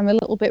 I'm a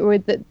little bit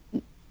worried that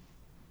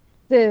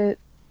the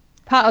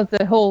part of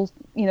the whole,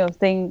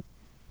 thing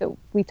that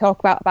we talk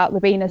about there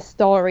being a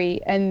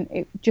story and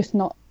it just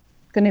not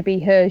going to be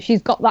her.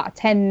 She's got that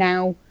 10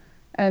 now,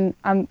 and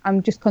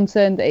I'm just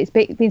concerned that it's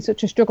been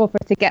such a struggle for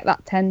her to get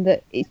that 10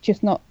 that it's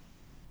just not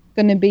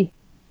going to be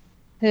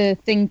her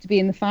thing to be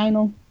in the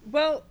final.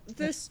 Well,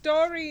 the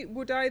story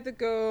would either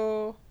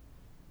go...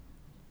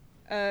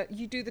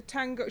 you do the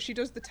tango. She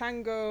does the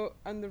tango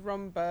and the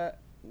rumba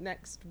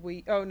next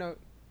week. Oh no,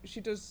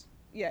 she does.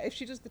 Yeah, if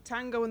she does the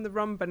tango and the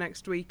rumba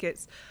next week,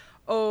 it's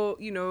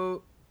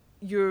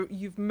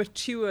you've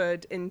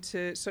matured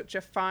into such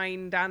a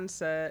fine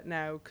dancer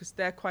now because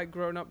they're quite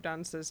grown-up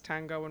dancers,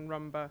 tango and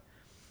rumba,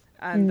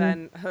 and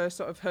then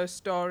her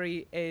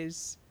story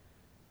is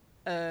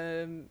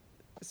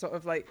sort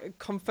of like a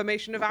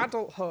confirmation of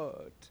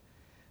adulthood.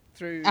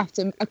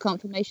 After a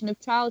confirmation of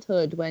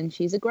childhood when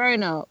she's a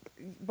grown-up.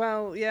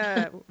 Well,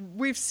 yeah,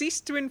 we've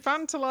ceased to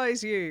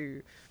infantilize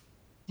you.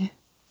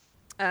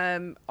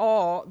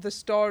 Or the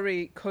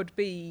story could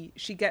be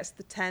she gets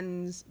the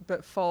 10s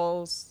but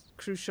falls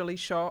crucially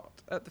short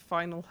at the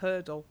final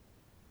hurdle.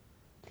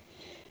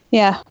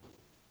 Yeah.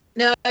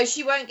 No,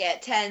 she won't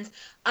get 10s.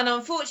 And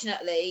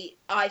unfortunately,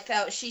 I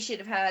felt she should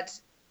have had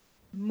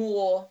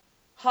more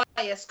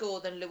higher score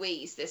than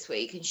Louise this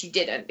week, and she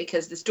didn't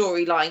because the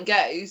storyline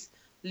goes...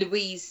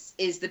 Louise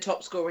is the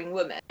top scoring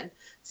woman.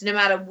 So no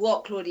matter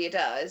what Claudia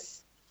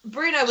does,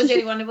 Bruno was the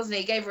only one, wasn't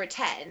he? He gave her a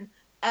 10.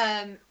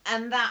 And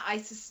that I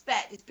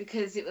suspect is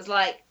because it was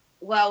like,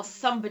 well,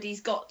 somebody's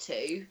got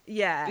to.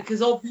 Yeah.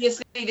 Because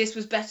obviously this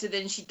was better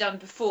than she'd done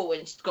before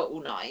when she'd got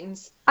all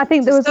 9s. I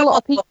think there was a lot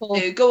of people.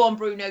 Go on,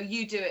 Bruno,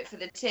 you do it for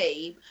the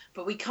team,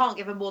 but we can't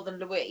give her more than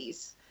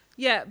Louise.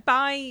 Yeah,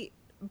 by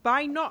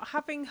by not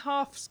having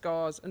half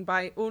scores and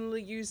by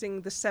only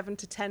using the 7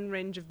 to 10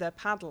 range of their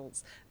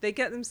paddles, they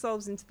get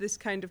themselves into this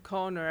kind of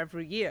corner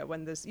every year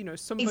when there's,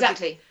 somebody.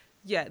 Exactly.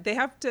 Yeah, they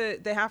have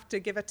to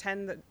give a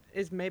 10 that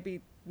is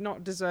maybe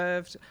not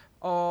deserved,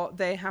 or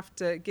they have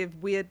to give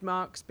weird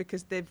marks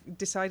because they've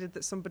decided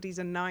that somebody's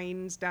a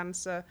 9s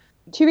dancer.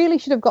 She really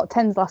should have got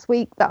 10s last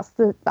week.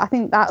 I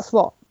think that's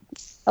what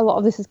a lot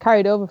of this is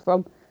carried over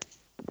from.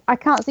 I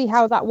can't see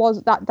how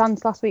that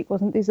dance last week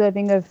wasn't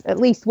deserving of at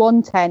least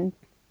 1 10.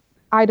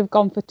 I'd have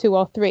gone for 2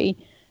 or 3,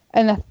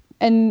 and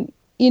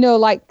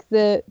like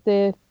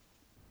the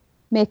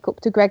makeup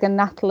to Greg and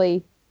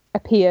Natalie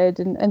appeared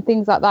and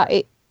things like that.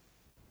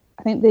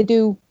 I think they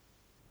do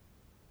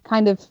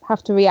kind of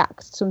have to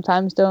react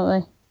sometimes, don't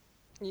they?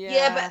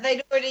 Yeah, but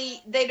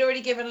they'd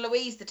already given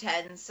Louise the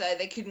 10, so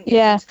they couldn't give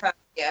it to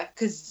Claudia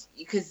because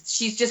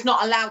she's just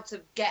not allowed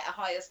to get a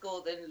higher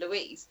score than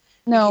Louise.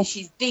 No, because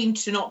she's deemed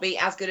to not be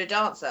as good a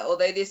dancer.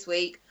 Although this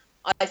week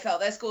I felt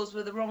their scores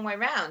were the wrong way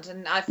round,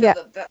 and I feel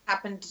that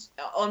happened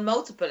on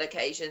multiple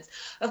occasions.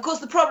 Of course,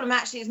 the problem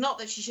actually is not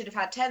that she should have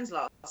had 10s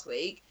last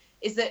week;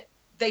 is that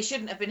they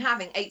shouldn't have been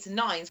having 8s and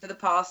 9s for the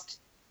past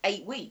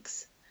 8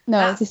 weeks. No,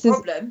 that's the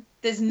problem.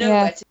 There's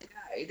nowhere to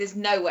go. There's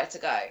nowhere to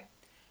go.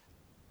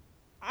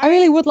 I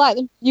really would like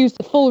them to use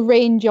the full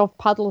range of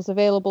paddles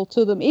available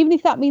to them, even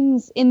if that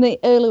means in the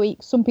early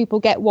weeks some people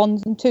get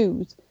 1s and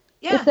 2s.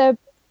 Yeah. If they're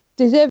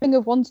deserving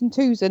of 1s and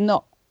 2s and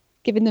not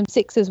giving them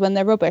 6s when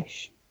they're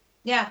rubbish.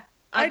 Yeah,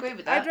 I agree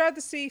with that. I'd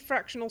rather see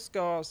fractional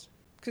scores,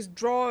 because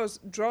draws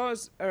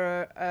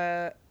are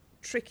a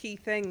tricky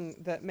thing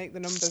that make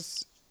the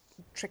numbers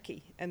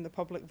tricky in the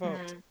public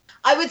vote.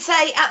 I would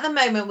say at the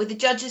moment with the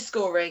judges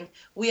scoring,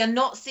 we are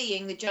not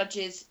seeing the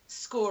judges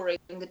scoring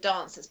the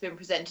dance that's been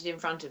presented in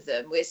front of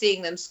them. We're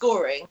seeing them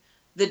scoring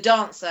the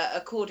dancer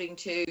according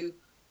to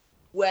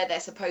where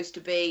they're supposed to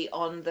be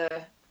on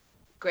the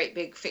great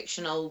big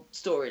fictional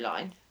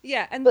storyline.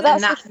 Yeah, and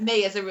that to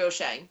me is a real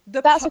shame.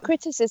 That's a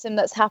criticism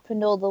that's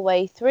happened all the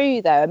way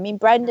through, though. I mean,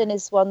 Brendan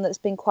is one that's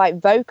been quite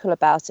vocal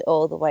about it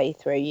all the way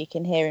through. You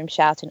can hear him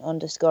shouting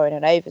underscoring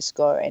and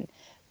overscoring.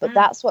 But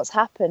that's what's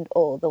happened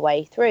all the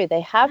way through.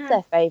 They have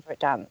their favourite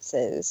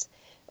dancers,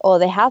 or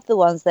they have the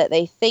ones that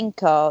they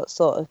think are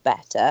sort of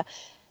better,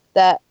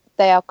 that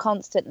they are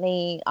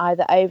constantly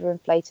either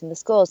overinflating the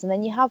scores. And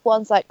then you have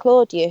ones like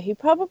Claudia, who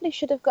probably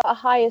should have got a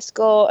higher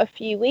score a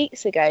few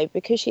weeks ago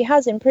because she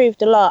has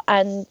improved a lot.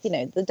 And,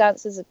 the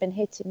dancers have been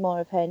hitting more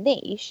of her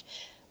niche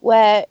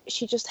where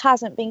she just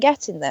hasn't been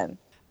getting them.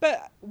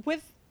 But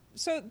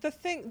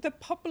the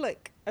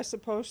public are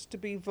supposed to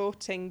be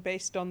voting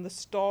based on the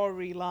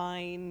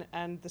storyline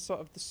and the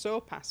sort of the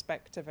soap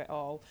aspect of it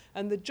all,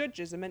 and the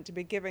judges are meant to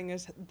be giving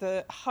us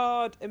the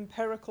hard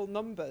empirical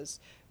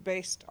numbers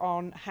based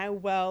on how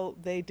well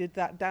they did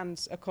that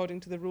dance according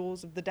to the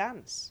rules of the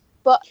dance.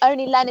 But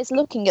only Len is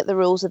looking at the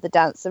rules of the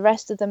dance. The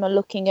rest of them are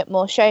looking at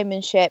more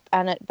showmanship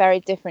and at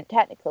very different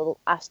technical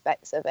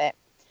aspects of it.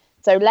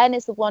 So Len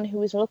is the one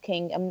who is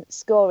looking and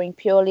scoring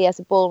purely as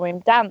a ballroom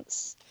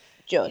dance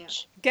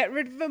judge. Yeah. Get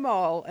rid of them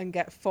all and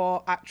get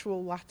 4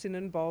 actual Latin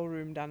and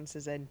ballroom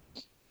dancers in.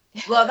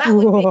 Well, that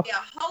would be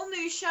a whole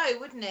new show,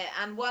 wouldn't it?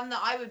 And one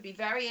that I would be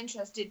very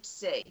interested to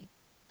see.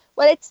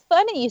 Well, it's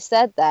funny you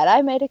said that.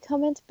 I made a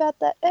comment about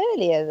that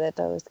earlier that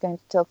I was going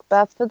to talk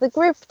about for the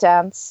group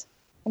dance.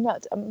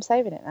 I'm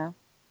saving it now.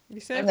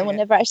 You're saving and then we'll it?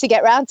 never actually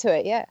get round to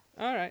it, yeah.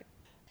 All right.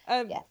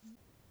 Yes.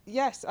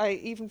 Yes, I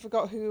even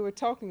forgot who we were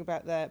talking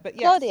about there. But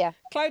yes,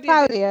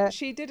 Claudia.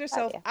 She did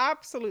herself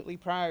absolutely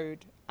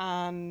proud.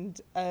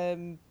 And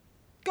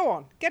go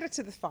on, get her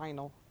to the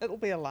final. It'll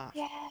be a laugh.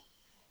 Yeah.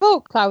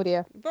 Vote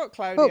Claudia. Vote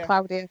Claudia. Vote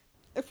Claudia.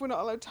 If we're not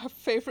allowed to have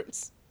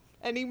favourites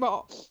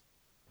anymore.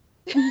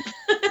 I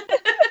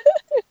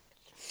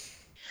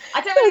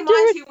don't really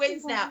mind who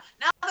wins now.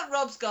 Now that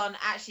Rob's gone,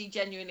 actually,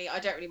 genuinely, I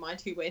don't really mind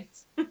who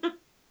wins.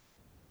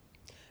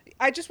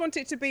 I just want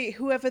it to be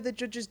whoever the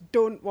judges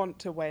don't want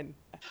to win.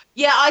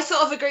 Yeah, I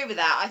sort of agree with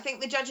that. I think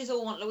the judges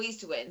all want Louise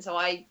to win, so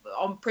I,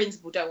 on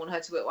principle, don't want her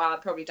to win. Well, I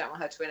probably don't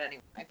want her to win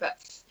anyway,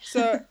 but...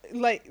 So,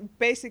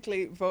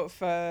 basically, vote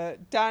for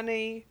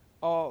Danny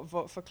or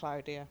vote for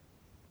Claudia.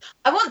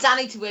 I want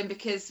Danny to win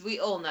because we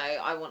all know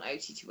I want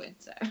Oti to win,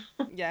 so...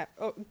 Yeah,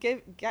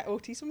 get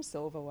Oti some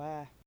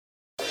silverware.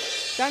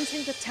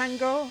 Dancing the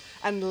tango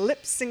and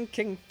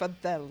lip-syncing for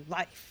their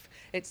life.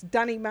 It's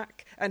Danny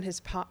Mac and his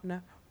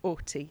partner,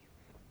 Oti.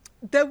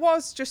 There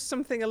was just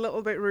something a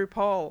little bit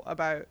RuPaul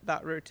about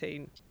that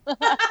routine.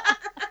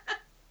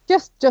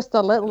 just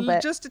a little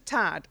bit. Just a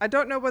tad. I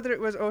don't know whether it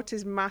was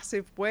Oti's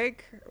massive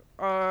wig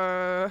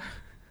or...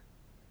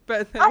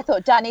 But I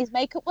thought Danny's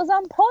makeup was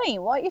on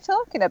point. What are you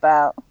talking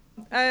about?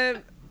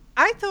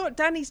 I thought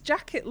Danny's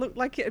jacket looked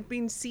like it had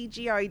been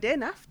CGI'd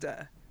in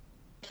after.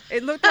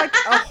 It looked like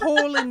a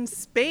hole in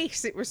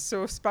space. It was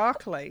so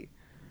sparkly.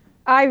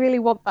 I really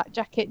want that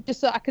jacket just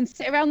so I can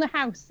sit around the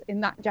house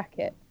in that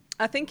jacket.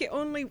 I think it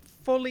only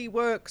fully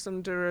works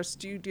under a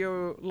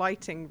studio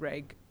lighting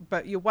rig,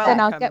 but you're welcome.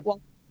 Then I'll get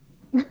one.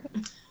 And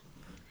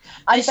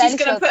she's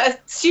going to put a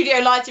studio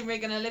lighting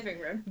rig in her living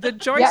room. The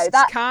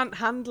joysticks can't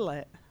handle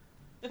it.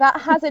 that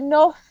has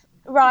enough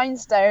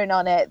rhinestone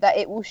on it that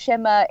it will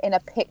shimmer in a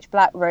pitch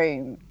black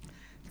room.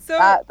 So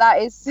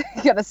that is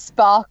gonna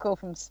sparkle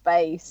from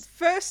space.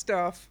 first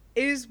off,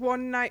 is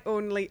One Night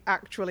Only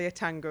actually a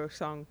tango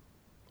song?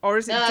 Or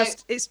is it No.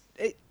 just,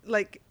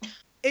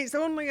 it's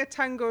only a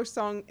tango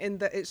song in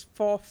that it's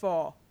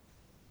 4/4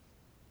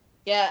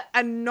 Yeah.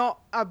 and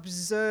not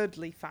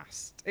absurdly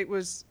fast. It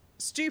was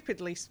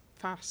stupidly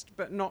fast,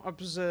 but not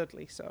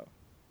absurdly so.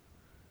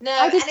 No,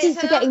 I just and keep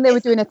it's forgetting they were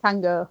doing a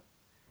tango.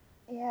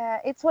 Yeah,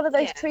 it's one of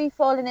those Yeah. tree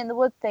falling in the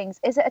wood things.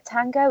 Is it a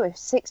tango if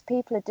 6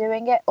 people are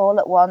doing it all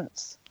at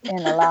once in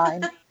a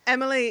line?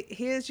 Emily,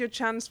 here's your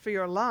chance for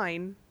your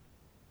line.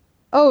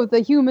 Oh, the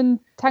human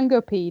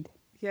tangopede.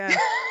 Yeah.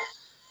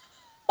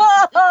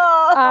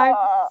 I'm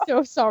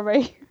so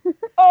sorry.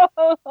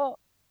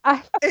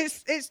 I,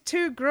 It's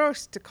too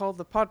gross to call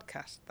the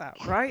podcast that,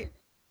 right?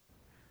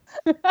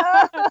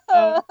 My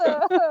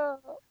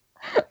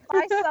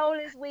soul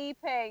is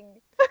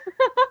weeping.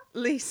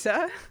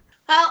 Lisa?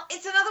 Well,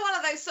 it's another one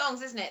of those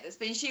songs, isn't it, that's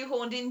been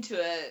shoehorned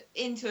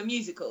into a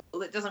musical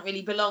that doesn't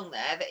really belong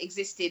there, that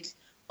existed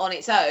on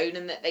its own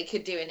and that they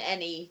could do in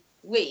any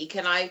week.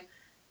 And I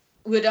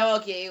would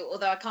argue,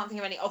 although I can't think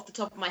of any off the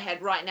top of my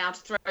head right now to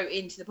throw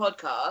into the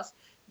podcast,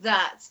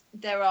 that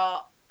there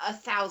are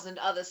 1,000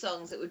 other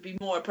songs that would be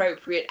more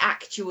appropriate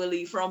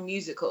actually from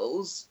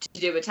musicals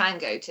to do a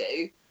tango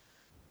to.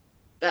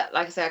 But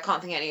like I say, I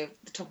can't think of any off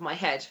the top of my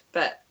head.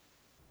 But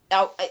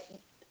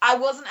I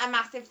wasn't a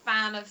massive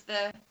fan of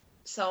the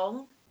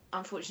song,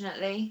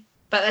 unfortunately.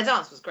 But their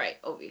dance was great,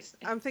 obviously.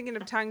 I'm thinking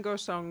of tango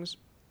songs.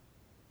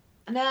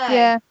 No.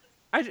 yeah.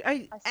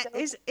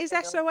 Is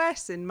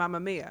SOS in Mamma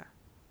Mia?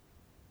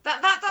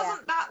 That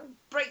doesn't that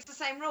breaks the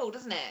same rule,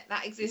 doesn't it?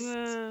 That exists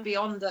Yeah.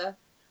 beyond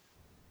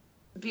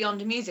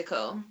a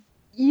musical.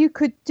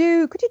 Could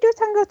you do a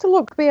tango to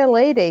Look Be a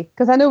Lady?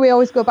 Because I know we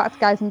always go back to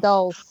Guys and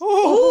Dolls.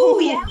 Oh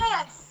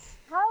yes.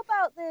 How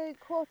about the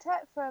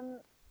quartet from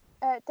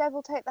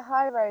Devil Take the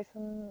High Road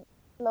from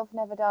Love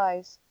Never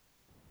Dies?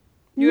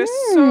 You're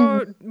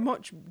so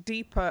much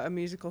deeper a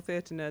musical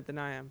theatre nerd than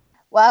I am.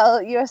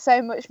 Well, you're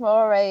so much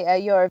more a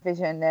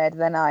Eurovision nerd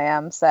than I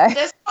am, so.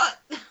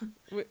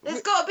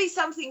 There's got to be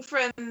something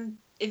from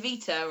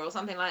Evita or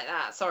something like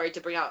that. Sorry to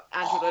bring up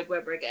Andrew Lloyd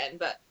Webber again,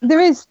 but There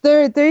is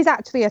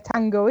actually a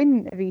tango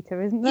in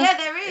Evita, isn't there? yeah,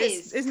 there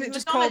is. Isn't it 'Cause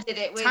just Madonna called did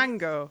it with,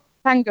 tango?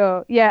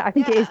 Tango. Yeah, I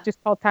think it is Yeah.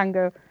 just called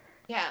tango.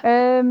 Yeah.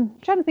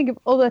 Trying to think of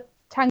other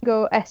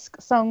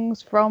tango-esque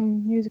songs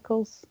from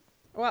musicals.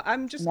 Well,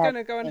 I'm just No, going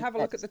to go and think have a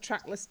look at that's- the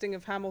track listing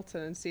of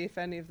Hamilton and see if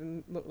any of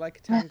them look like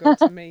a tango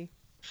to me.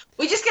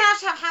 We're just gonna have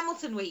to have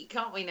Hamilton week,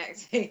 can't we,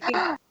 next week?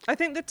 I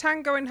think the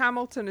tango in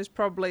Hamilton is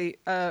probably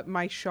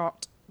my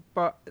shot,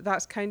 but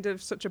that's kind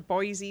of such a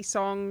Boise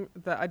song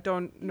that I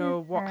don't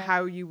know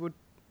how you would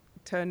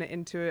turn it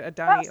into a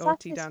Danny That's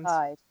Oti dance.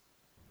 satisfied.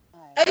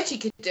 Oti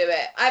could do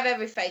it. I have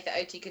every faith that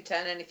Oti could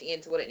turn anything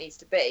into what it needs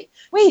to be.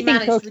 We She think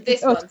managed Oti with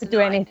this Oti one could do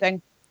tonight.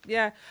 anything.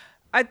 Yeah,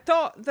 I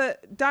thought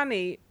that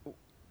Danny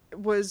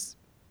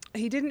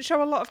he didn't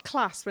show a lot of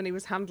class when he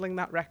was handling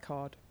that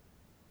record.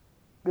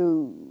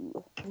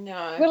 Ooh.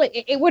 No. Well,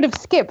 it would have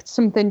skipped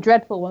something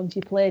dreadful once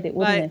you played it,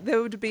 wouldn't Like it?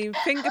 there would have been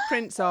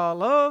fingerprints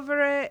all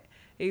over it.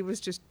 He was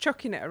just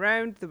chucking it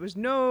around. There was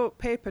no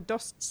paper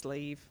dust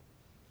sleeve.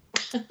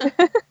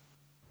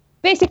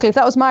 Basically, if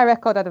that was my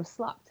record, I'd have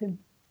slapped him.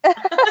 Let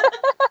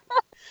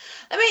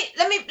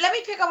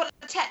me pick up on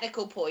a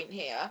technical point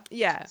here.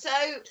 Yeah. So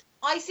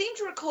I seem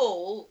to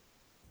recall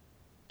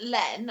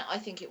Len, I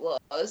think it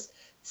was,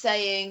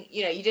 saying,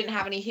 you didn't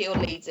have any heel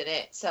leads in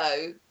it,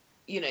 so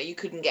you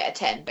couldn't get a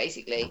 10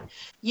 basically.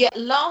 Yet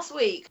last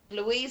week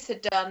Louise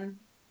had done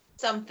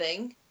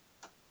something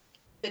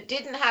that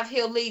didn't have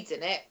heel leads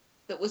in it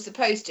that was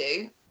supposed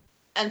to,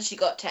 and she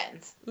got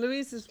 10s.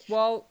 Louise's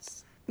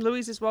waltz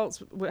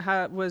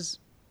was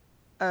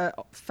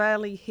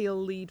fairly heel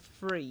lead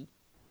free.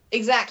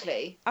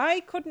 Exactly.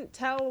 I couldn't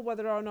tell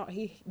whether or not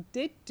he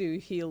did do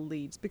heel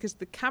leads because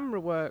the camera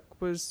work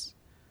was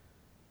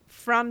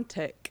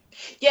frantic.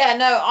 Yeah,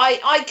 no,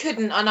 I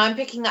couldn't, and I'm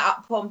picking that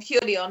up on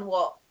purely on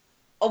what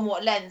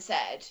Len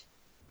said.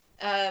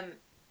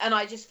 And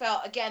I just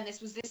felt, again,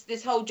 this was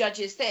this whole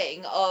judges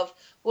thing of,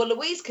 well,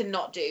 Louise can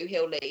not do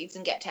heel leads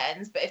and get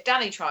 10s, but if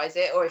Danny tries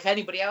it, or if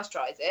anybody else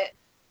tries it,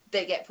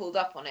 they get pulled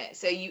up on it.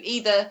 So you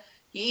either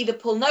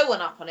pull no one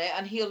up on it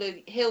and heel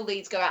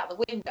leads go out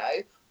the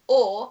window,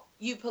 or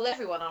you pull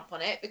everyone up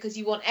on it because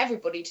you want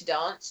everybody to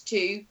dance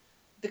to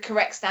the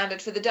correct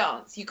standard for the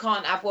dance. You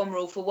can't have one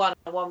rule for one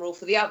and one rule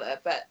for the other,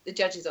 but the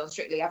judges on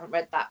Strictly haven't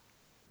read that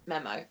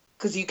memo.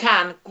 Because you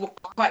can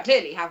quite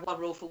clearly have one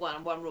rule for one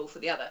and one rule for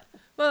the other.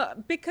 Well,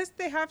 because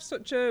they have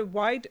such a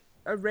wide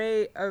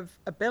array of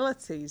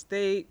abilities,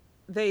 they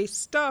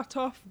start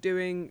off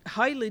doing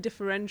highly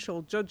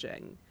differential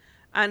judging,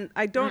 and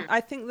I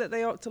think that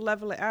they ought to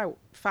level it out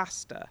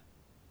faster.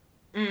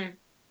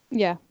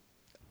 Yeah.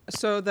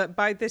 So that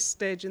by this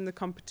stage in the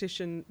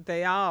competition,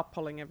 they are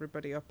pulling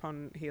everybody up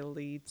on heel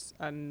leads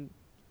and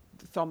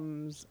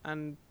thumbs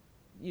and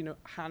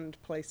hand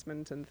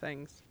placement and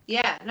things.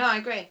 Yeah, no, I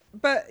agree.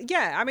 But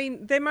yeah, I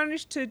mean, they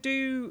managed to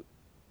do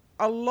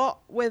a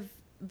lot with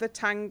the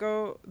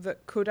tango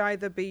that could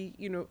either be,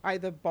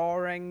 either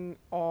boring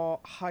or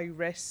high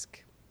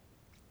risk.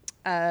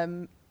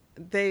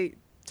 They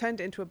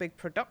turned it into a big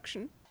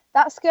production.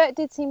 That skirt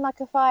did seem like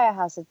a fire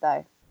hazard,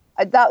 though.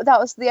 That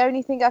was the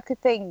only thing I could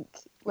think.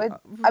 With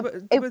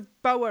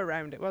bow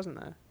around it, wasn't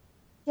there?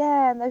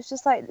 Yeah, and there's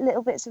just like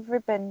little bits of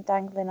ribbon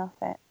dangling off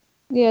it.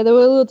 Yeah, there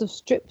were loads of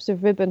strips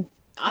of ribbon.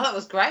 I thought it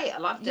was great. I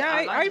loved it.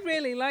 Yeah, I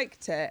really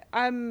liked it.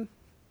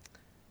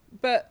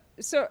 But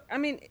so, I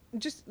mean,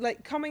 just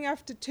like coming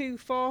after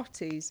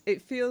 240s,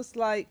 it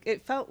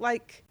felt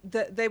like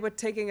that they were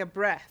taking a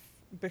breath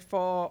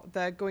before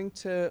they're going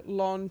to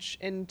launch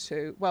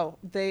into, well,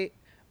 they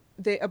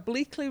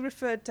obliquely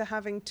referred to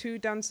having 2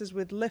 dancers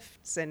with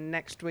lifts in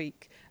next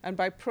week, and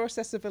by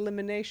process of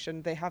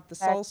elimination they have the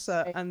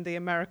salsa and the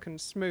American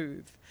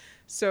smooth.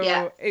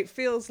 So it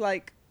feels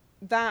like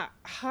that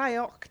high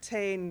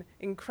octane,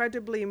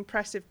 incredibly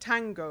impressive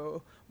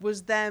tango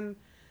was them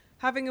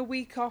having a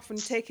week off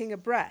and taking a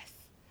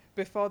breath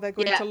before they're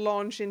going to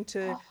launch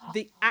into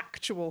the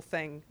actual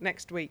thing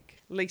next week.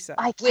 Lisa.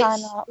 I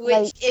cannot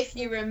wait. Which, if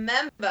you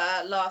remember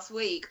last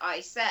week, I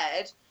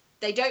said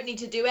they don't need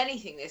to do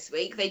anything this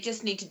week. They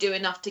just need to do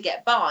enough to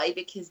get by,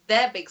 because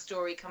their big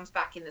story comes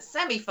back in the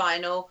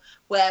semi-final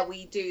where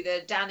we do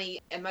the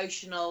Danny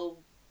emotional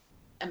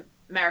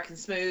American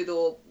smooth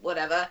or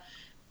whatever.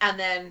 And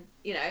then,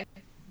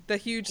 the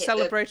huge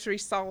celebratory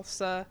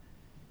salsa.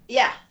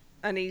 Yeah.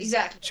 And he's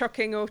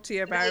chucking Oti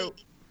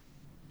about.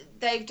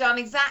 They've done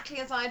exactly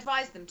as I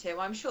advised them to.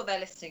 I'm sure they're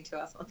listening to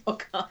us on the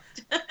podcast.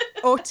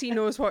 Oti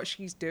knows what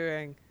she's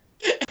doing.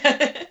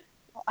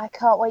 I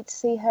can't wait to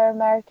see her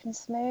American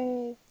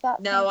smooth.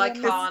 No, I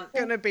can't. It's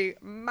going to be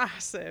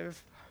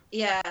massive.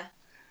 Yeah.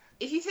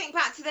 If you think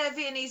back to their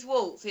Viennese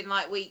waltz in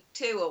like week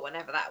 2 or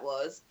whenever that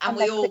was, and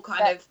we all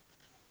kind of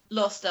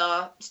lost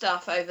our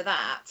stuff over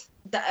that,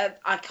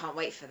 I can't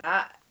wait for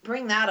that.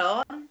 Bring that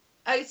on.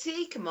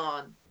 OT, come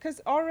on.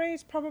 Because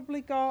Ore's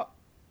probably got,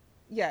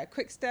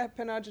 quick step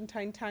and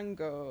Argentine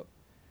tango.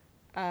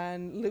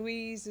 And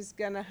Louise is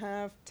going to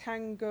have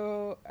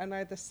tango and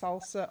either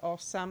salsa or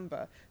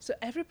samba. So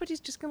everybody's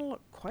just going to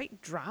look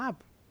quite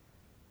drab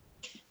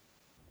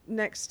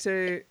next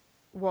to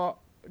what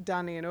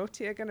Danny and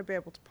Oti are going to be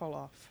able to pull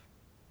off.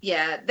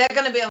 Yeah, they're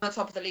going to be on the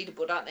top of the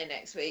leaderboard, aren't they,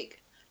 next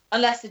week?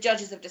 Unless the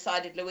judges have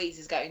decided Louise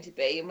is going to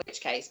be, in which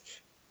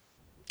case,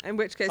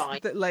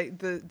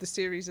 the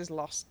series is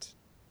lost.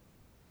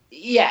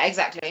 Yeah,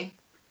 exactly.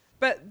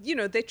 But,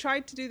 they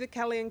tried to do the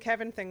Kelly and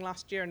Kevin thing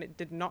last year and it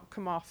did not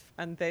come off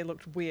and they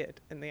looked weird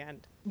in the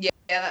end. Yeah,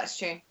 that's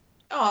true.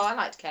 Oh, I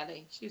liked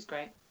Kelly. She was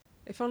great.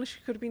 If only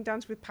she could have been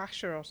danced with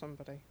Pasha or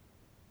somebody.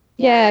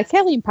 Yeah,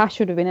 Kelly and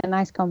Pasha would have been a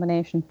nice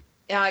combination.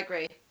 Yeah, I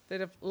agree.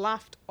 They'd have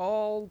laughed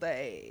all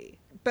day.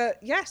 But,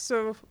 yeah,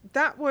 so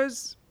that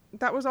was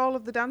all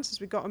of the dances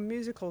we got on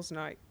musicals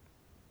night.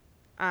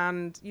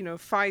 And,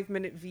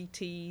 5-minute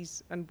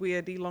VTs and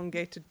weird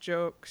elongated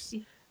jokes.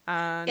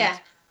 And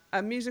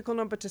a musical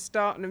number to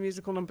start and a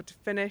musical number to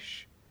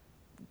finish.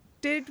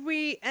 Did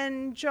we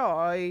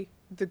enjoy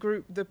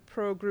the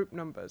pro group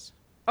numbers?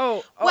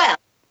 Well,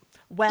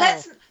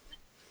 let's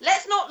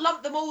not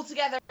lump them all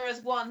together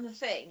as one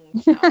thing,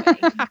 shall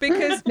we?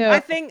 Because I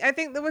think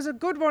there was a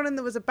good one and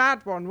there was a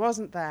bad one,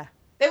 wasn't there?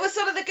 There was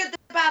sort of the good,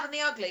 the bad, and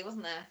the ugly,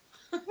 wasn't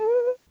there?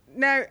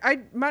 Now,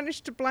 I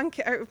managed to blank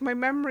it out of my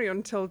memory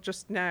until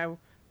just now,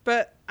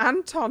 but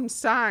Anton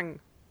sang.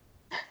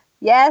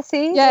 Yes,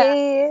 he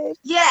did.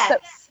 Yes.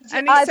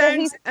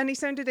 And he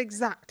sounded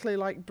exactly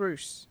like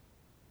Bruce.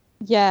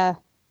 Yeah.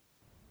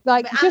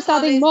 Like, but just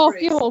Anton adding more Bruce.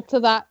 fuel to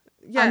that.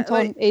 Yeah,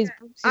 Anton is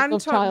Bruce's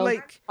love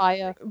child.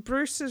 Fire.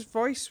 Bruce's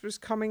voice was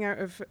coming out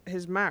of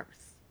his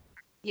mouth.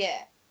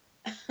 Yeah.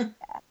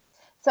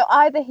 So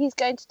either he's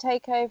going to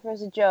take over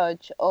as a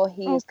judge, or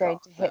he is going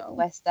to hit the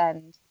West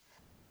End,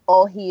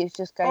 or he is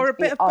just going to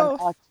be on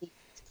our team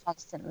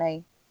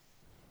constantly.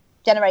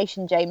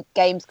 Generation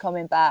Games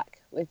coming back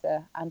with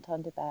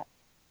Anton de Beck.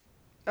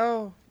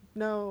 Oh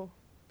no!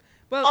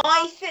 Well,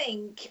 I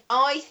think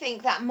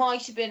that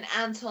might have been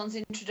Anton's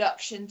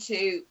introduction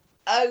to.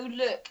 Oh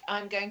look,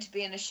 I'm going to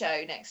be in a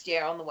show next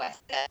year on the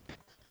West End.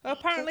 Well,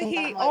 apparently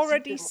he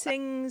already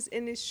sings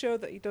in his show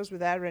that he does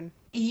with Erin.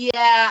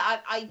 Yeah,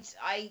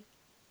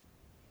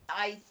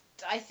 I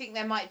think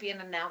there might be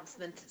an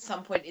announcement at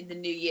some point in the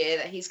new year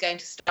that he's going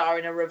to star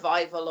in a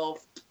revival of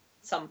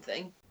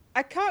something.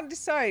 I can't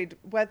decide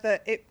whether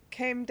it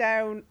came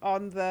down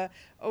on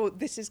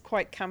this is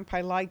quite camp,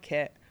 I like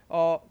it,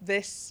 or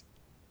this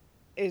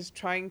is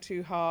trying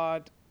too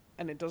hard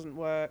and it doesn't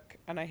work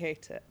and I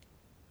hate it.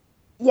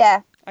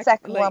 Yeah,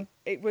 second one.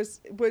 It was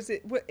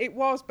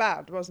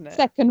bad, wasn't it?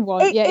 Second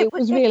one, it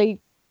was really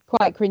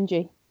quite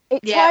cringy.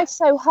 It tried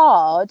so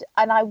hard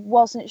and I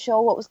wasn't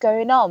sure what was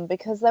going on,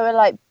 because there were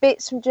like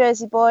bits from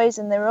Jersey Boys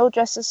and they were all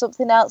dressed as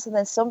something else, and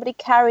then somebody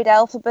carried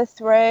Elphaba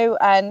through,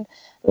 and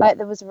like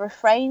there was a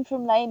refrain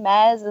from Les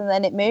Mis and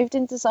then it moved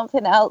into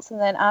something else,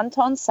 and then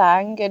Anton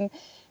sang, and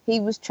He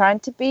was trying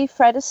to be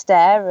Fred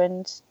Astaire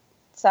and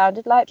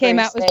sounded like Came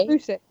out as Brucie.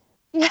 Brucie.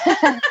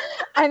 Yeah,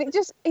 and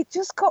it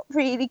just got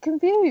really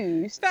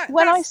confused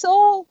I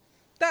saw.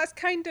 That's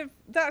kind of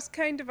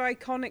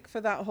iconic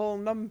for that whole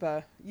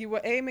number. You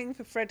were aiming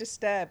for Fred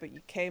Astaire, but you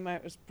came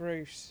out as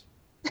Bruce.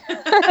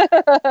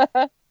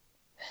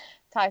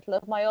 Title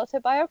of my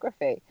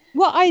autobiography.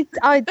 What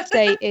I'd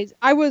say is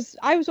I was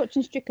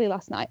watching Strictly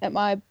last night at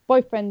my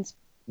boyfriend's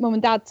mum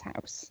and dad's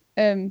house.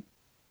 I'd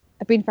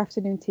been for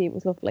afternoon tea. It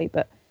was lovely,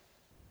 but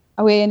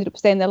we ended up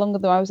staying there longer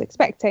than I was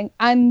expecting.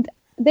 And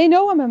they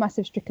know I'm a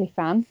massive Strictly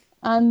fan,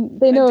 and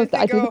they know that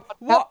I do.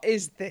 What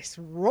is this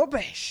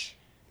rubbish?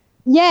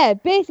 Yeah,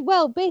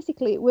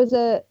 basically it was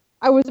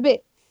I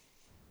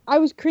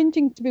was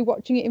cringing to be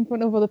watching it in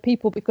front of other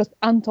people because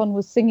Anton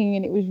was singing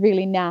and it was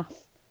really naff.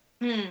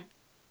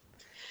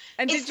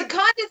 And it's the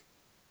kind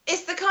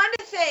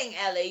of thing,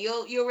 Ellie,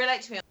 you'll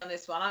relate to me on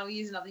this one. I'll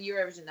use another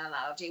Eurovision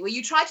analogy, where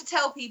you try to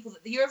tell people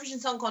that the Eurovision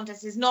Song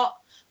Contest is not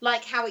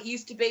like how it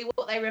used to be,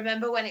 what they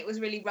remember when it was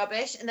really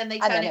rubbish, and then they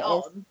turn it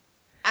on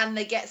and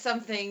they get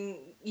something,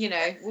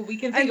 we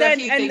can think of a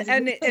few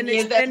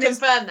things that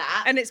confirm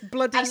that. And it's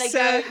bloody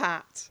Sir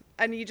Hat.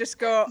 And you just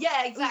go...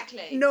 Yeah,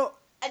 exactly. No.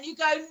 And you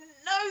go,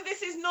 no,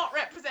 this is not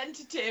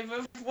representative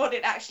of what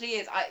it actually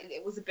is.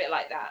 It was a bit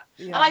like that.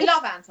 Yeah. And I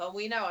love Anton.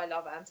 We know I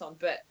love Anton,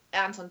 but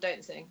Anton,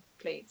 don't sing,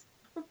 please.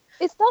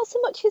 It's not so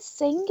much his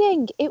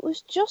singing. It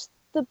was just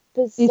the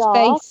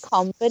bizarre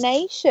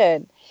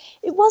combination.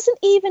 It wasn't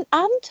even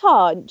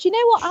Anton. Do you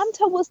know what?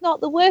 Anton was not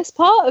the worst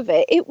part of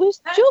it. It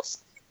was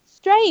just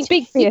strange.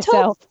 Speak for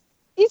yourself.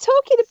 You're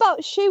talking about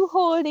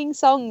shoehorning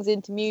songs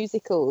into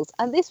musicals,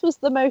 and this was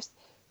the most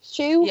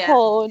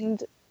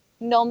shoehorned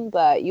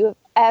number you have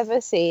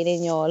ever seen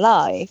in your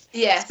life.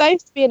 Yeah. It's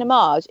supposed to be an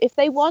homage. If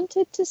they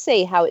wanted to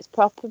see how it's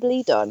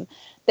properly done,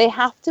 they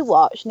have to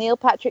watch Neil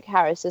Patrick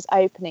Harris's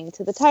opening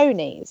to the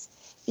Tonys.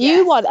 If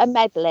you want a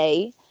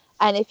medley,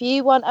 and if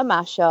you want a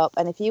mashup,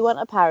 and if you want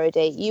a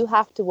parody, you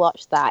have to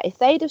watch that. If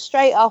they'd have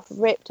straight off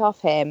ripped off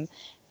him,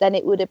 then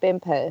it would have been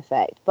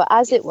perfect. But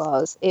as it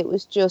was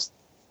just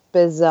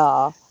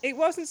bizarre. It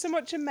wasn't so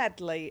much a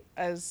medley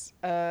as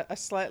a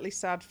slightly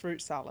sad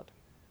fruit salad.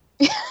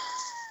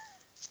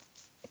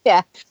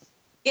 Yeah.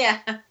 Yeah.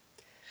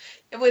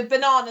 With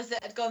bananas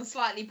that had gone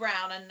slightly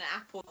brown and an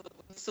apple that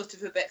was sort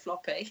of a bit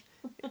floppy.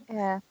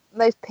 Yeah.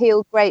 Those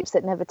peeled grapes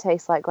that never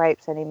taste like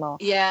grapes anymore.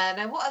 Yeah,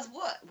 no, what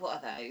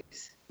are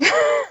those?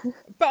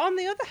 But on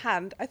the other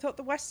hand, I thought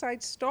the West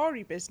Side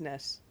Story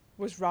business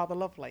was rather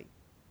lovely.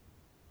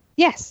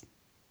 Yes.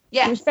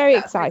 Yeah. It was very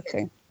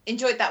exciting.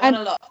 Enjoyed that one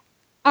a lot.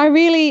 I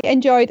really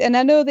enjoyed, and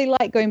I know they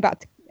like going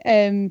back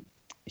to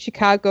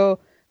Chicago,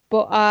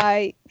 but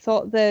I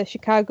thought the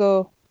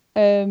Chicago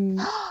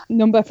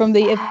number from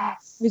the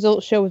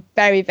results show was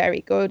very,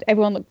 very good.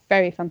 Everyone looked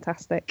very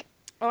fantastic.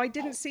 Oh, I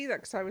didn't see that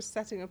because I was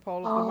setting up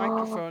all of the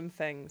microphone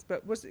things,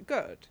 but was it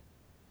good?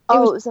 It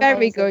was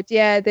very good.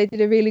 Yeah, they did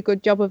a really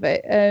good job of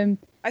it.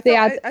 I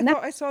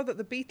thought I saw that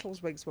the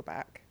Beatles wigs were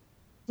back.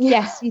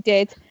 Yes, you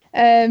did.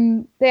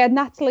 They had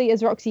Natalie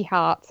as Roxy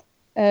Hart.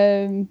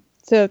 So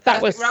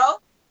that was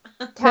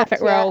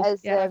perfect role.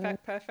 As,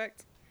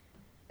 perfect.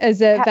 As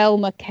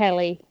Velma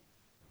Kelly.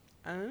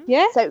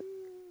 Yeah. So,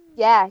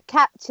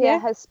 Katya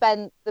has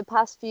spent the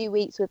past few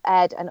weeks with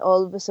Ed, and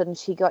all of a sudden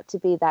she got to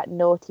be that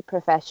naughty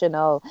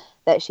professional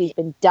that she's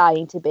been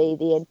dying to be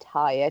the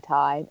entire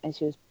time, and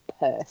she was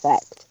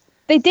perfect.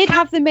 They did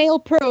have the male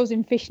pros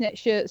in fishnet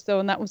shirts, though,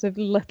 and that was a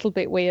little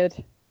bit weird.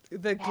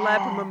 The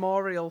Gleb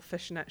Memorial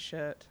fishnet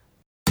shirt.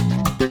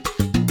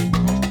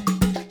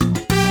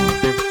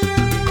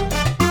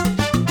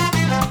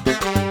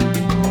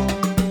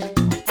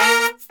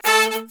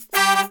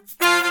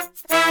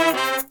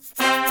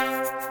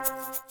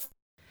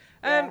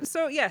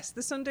 So yes,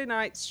 the Sunday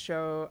night's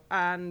show,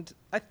 and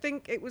I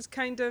think it was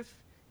kind of,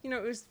 it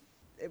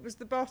was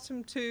the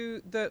bottom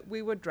two that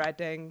we were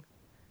dreading.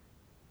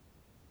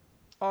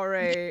 Ore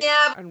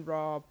and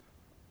Rob.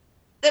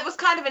 It was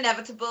kind of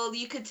inevitable.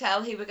 You could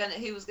tell who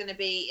was gonna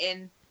be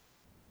in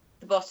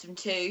the bottom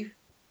two.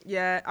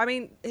 Yeah, I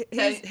mean,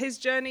 his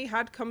journey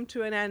had come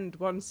to an end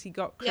once he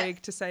got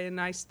Craig to say a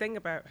nice thing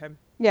about him.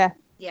 Yeah.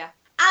 Yeah,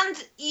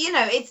 and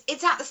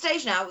it's at the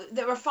stage now.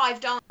 There are 5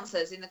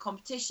 dancers in the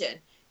competition.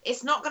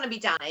 It's not going to be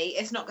Danny.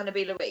 It's not going to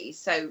be Louise.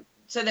 So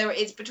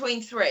it's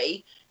between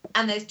 3,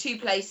 and there's 2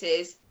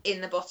 places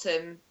in the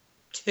bottom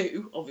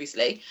 2,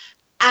 obviously.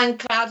 And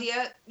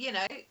Claudia,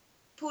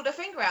 pulled her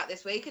finger out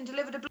this week and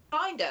delivered a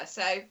blinder.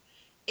 So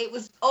it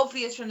was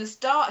obvious from the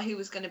start who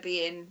was going to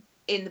be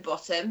in the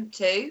bottom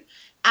 2.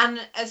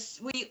 And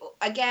as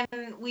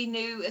we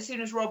knew as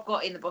soon as Rob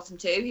got in the bottom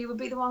 2, he would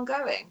be the one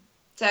going.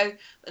 So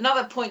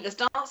another pointless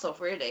dance off,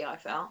 really, I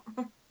felt.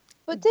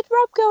 But did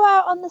Rob go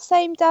out on the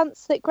same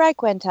dance that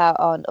Greg went out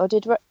on, or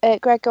did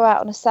Greg go out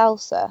on a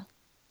salsa?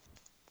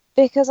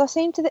 Because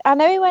I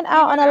know he went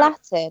out on a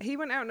Latin. He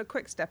went out on a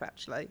quick step,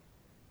 actually.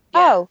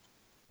 Yeah. Oh.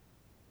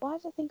 Why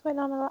did I think he went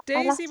on a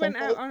Latin? Daisy went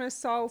out on a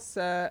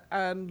salsa,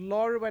 and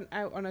Laura went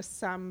out on a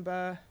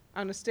samba,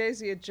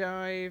 Anastasia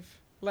jive,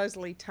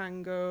 Leslie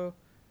tango,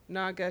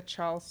 Naga,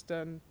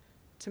 Charleston,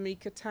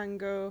 Tamika,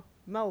 Tango,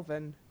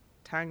 Melvin,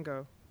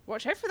 Tango.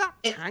 Watch out for that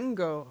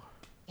tango.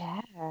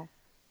 Yeah.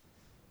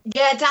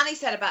 Yeah, Danny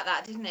said about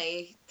that, didn't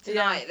he?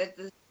 Tonight,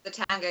 the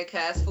tango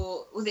curse.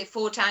 Was it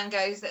 4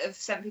 tangos that have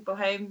sent people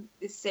home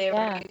this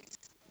series?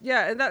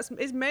 Yeah, and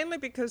it's mainly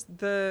because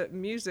the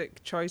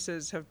music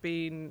choices have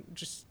been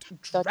just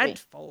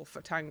dreadful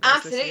for tangos.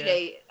 Absolutely. This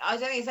year. I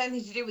don't think it's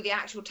anything to do with the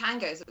actual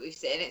tangos that we've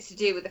seen. It's to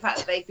do with the fact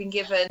that they've been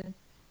given,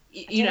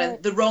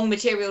 the wrong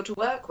material to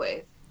work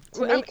with.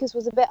 Tamika's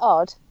was a bit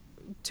odd.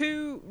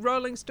 2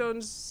 Rolling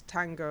Stones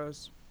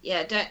tangos.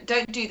 Yeah,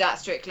 don't do that,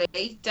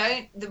 Strictly.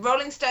 Don't. The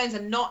Rolling Stones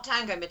are not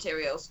tango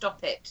material.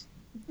 Stop it.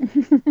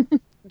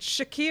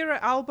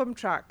 Shakira album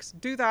tracks.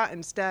 Do that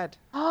instead.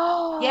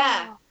 Oh.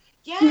 Yeah.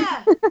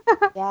 Yeah.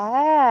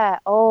 Yeah.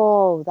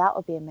 Oh, that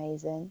would be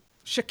amazing.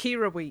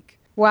 Shakira week.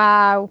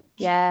 Wow.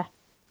 Yeah.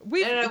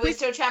 We're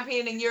still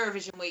championing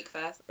Eurovision week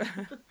first.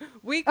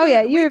 we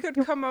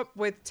could come up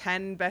with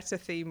 10 better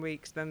theme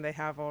weeks than they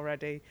have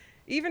already.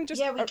 Even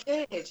just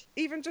we could.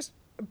 Even just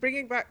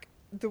bringing back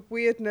the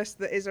weirdness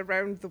that is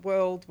around the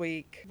world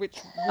week,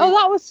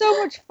 that was so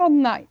much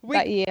fun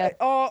that year.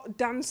 Or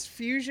Dance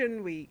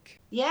Fusion week.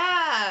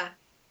 Yeah.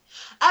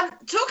 Hang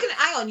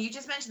on, you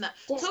just mentioned that.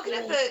 Yes, Talking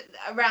of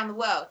around the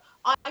world,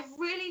 I've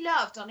really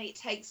loved on It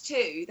Takes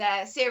Two,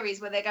 their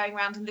series where they're going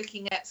around and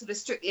looking at sort of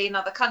Strictly in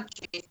other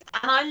countries.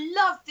 And I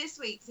loved this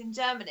week's in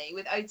Germany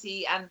with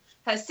Oti and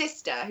her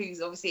sister, who's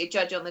obviously a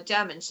judge on the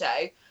German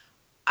show.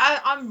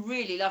 I'm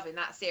really loving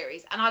that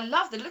series, and I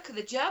love the look of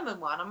the German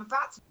one. I'm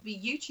about to be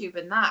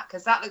YouTubing that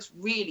because that looks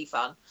really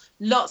fun.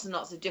 Lots and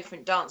lots of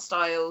different dance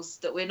styles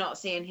that we're not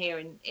seeing here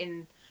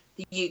in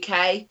the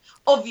UK.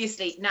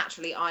 Obviously,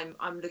 naturally,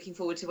 I'm looking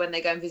forward to when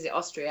they go and visit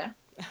Austria.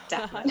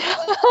 Definitely.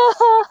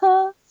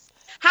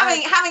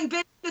 having been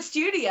in the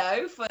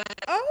studio for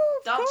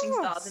Dancing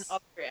Stars in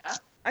Austria.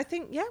 I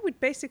think we'd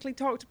basically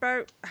talked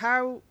about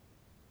how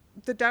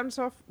the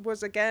dance-off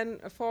was again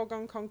a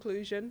foregone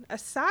conclusion, a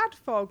sad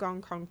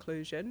foregone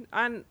conclusion,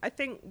 and I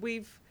think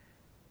we've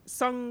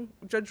sung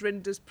Judge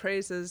Rinder's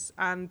praises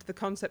and the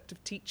concept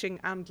of teaching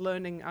and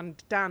learning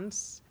and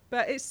dance,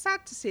 but it's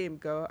sad to see him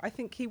go. I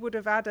think he would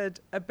have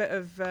added a bit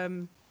of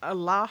a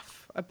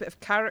laugh, a bit of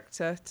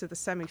character to the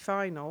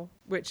semi-final,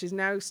 which is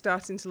now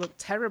starting to look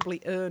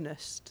terribly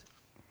earnest.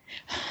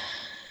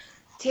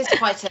 It is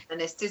quite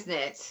earnest, isn't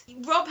it?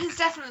 Rob has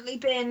definitely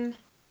been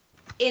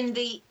in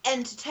the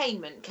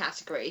entertainment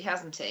category,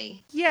 hasn't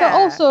he? Yeah. But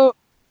also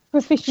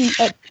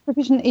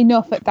proficient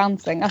enough at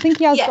dancing. I think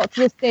he has got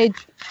to the stage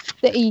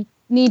that he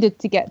needed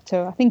to get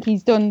to. I think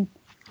he's done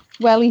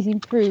well. He's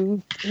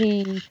improved.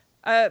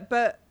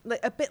 But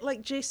a bit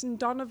like Jason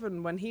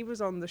Donovan when he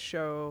was on the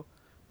show,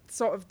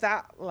 sort of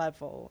that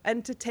level,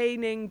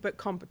 entertaining but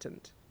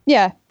competent.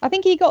 Yeah, I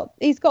think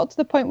he's got to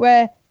the point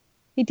where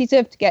he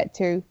deserved to get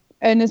to.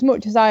 And as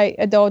much as I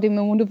adored him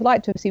and would have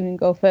liked to have seen him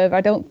go further,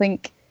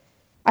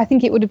 I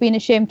think it would have been a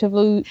shame to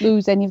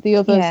lose any of the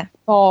others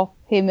for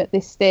him at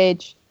this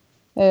stage.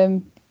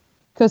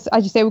 Because,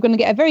 as you say, we're going to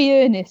get a very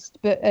earnest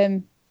but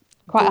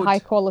quite a high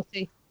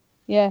quality.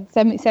 Yeah,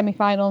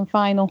 semi-final and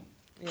final.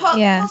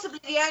 Possibly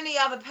the only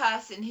other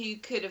person who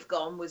could have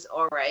gone was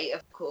Ore,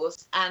 of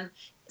course. And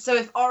so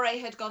if Ore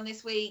had gone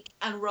this week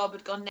and Rob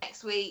had gone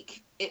next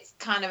week, it's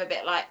kind of a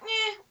bit like,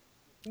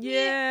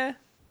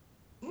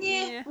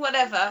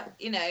 whatever,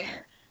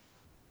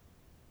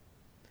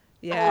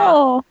 Yeah.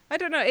 Oh. I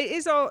don't know.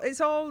 It's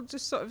all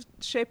just sort of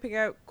shaping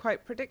out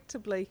quite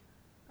predictably.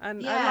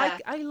 And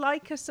I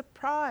like a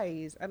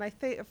surprise. And I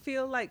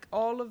feel like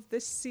all of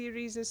this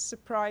series'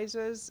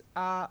 surprises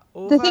are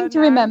over. The thing to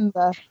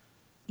remember.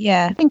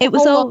 Yeah. I think it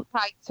was all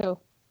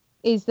title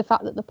is the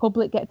fact that the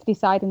public get to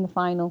decide in the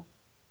final.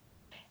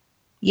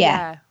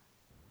 Yeah.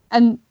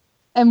 And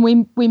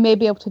we may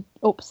be able to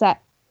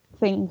upset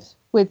things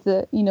with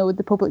the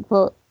public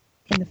vote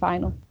in the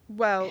final.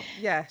 Well,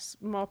 yes,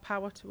 more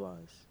power to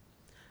us.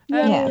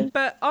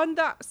 But on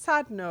that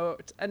sad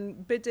note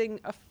and bidding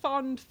a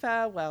fond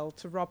farewell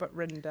to Robert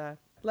Rinder,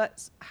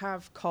 let's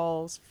have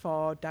calls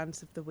for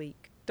Dance of the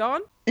Week.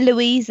 Dawn?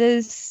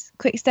 Louise's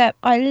Quick Step.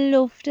 I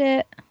loved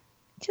it.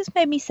 It just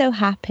made me so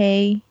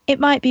happy. It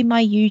might be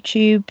my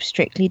YouTube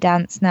Strictly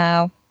Dance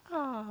now.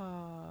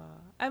 Ah,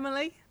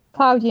 Emily?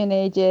 Claudia and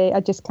AJ.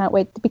 I just can't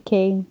wait to be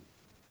king.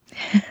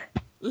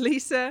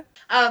 Lisa?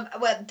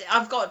 Well,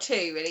 I've got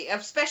 2 really.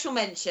 A special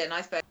mention,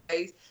 I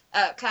suppose.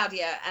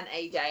 Claudia and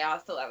AJ. I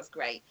thought that was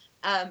great.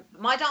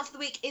 My dance of the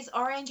week is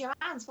Ore and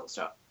Joanne's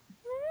Foxtrot.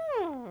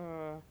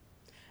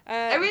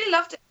 I really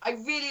loved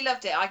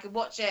it. I could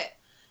watch it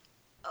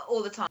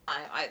all the time.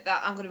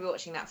 I'm going to be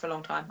watching that for a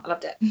long time. I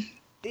loved it.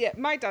 Yeah,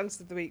 my dance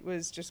of the week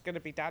was just going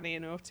to be Danny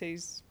and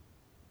Otis.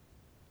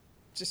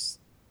 Just,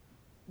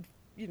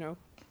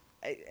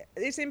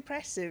 it's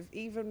impressive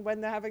even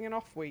when they're having an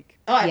off week.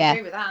 Oh, I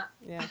agree with that.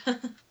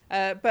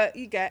 Yeah. But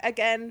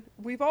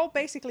we've all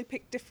basically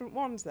picked different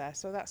ones there,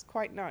 so that's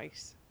quite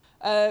nice.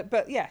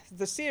 But yeah,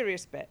 the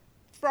serious bit.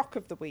 Frock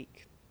of the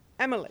week.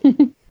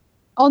 Emily.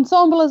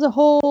 Ensemble as a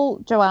whole,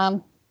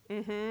 Joanne.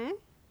 Mm-hmm.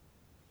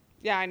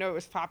 Yeah, I know, it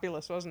was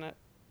fabulous, wasn't it?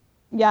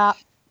 Yeah.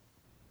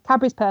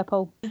 Cadbury's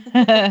purple.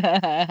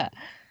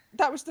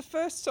 That was the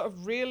first sort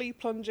of really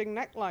plunging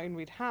neckline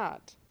we'd had.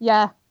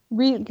 Yeah.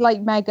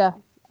 Like mega.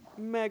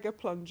 Mega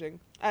plunging.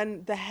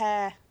 And the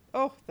hair.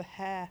 Oh, the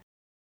hair.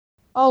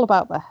 All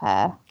about the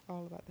hair.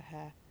 All about the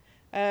hair.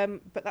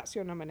 But that's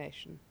your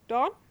nomination.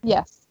 Dawn?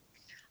 Yes.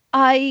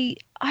 I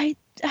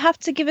have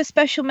to give a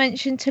special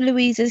mention to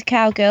Louise's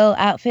cowgirl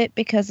outfit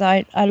because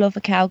I love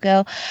a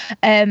cowgirl.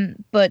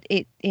 But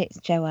it's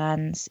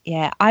Joanne's.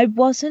 Yeah, I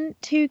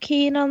wasn't too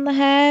keen on the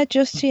hair,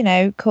 just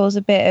to, cause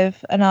a bit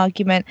of an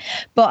argument.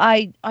 But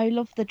I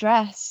love the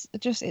dress.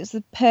 It's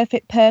the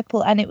perfect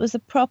purple, and it was a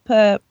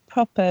proper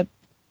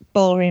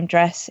ballroom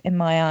dress in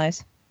my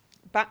eyes.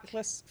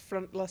 Backless,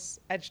 frontless,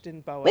 edged in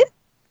boa. With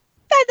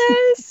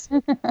feathers.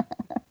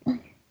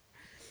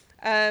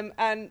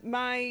 And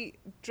my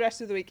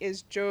dress of the week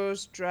is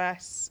Joe's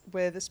dress,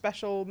 with a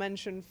special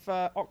mention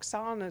for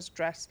Oksana's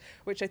dress,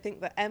 which I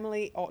think that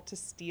Emily ought to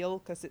steal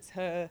because it's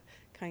her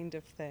kind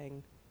of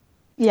thing.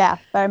 Yeah,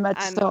 very much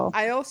And so.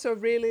 I also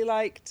really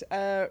liked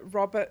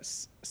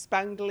Robert's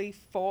spangly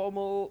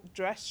formal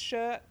dress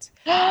shirt.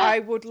 I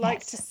would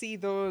like to see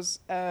those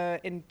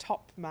in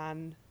Top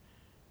Man,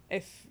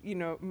 if,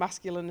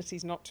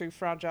 masculinity's not too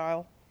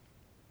fragile.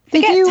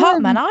 Forget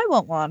Top Man, I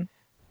want one.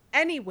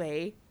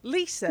 Anyway,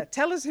 Lisa,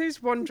 tell us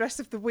who's won dress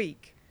of the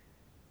week.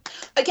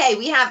 Okay,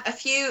 we have a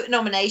few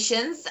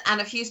nominations and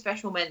a few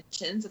special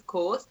mentions, of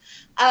course.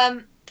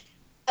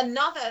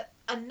 Another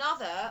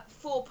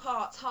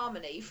 4-part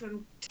harmony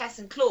from Tess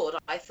and Claude,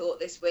 I thought,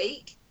 this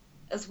week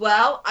as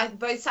well.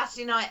 Both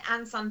Saturday night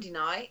and Sunday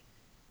night.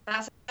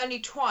 That's only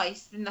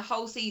twice in the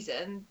whole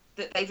season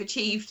that they've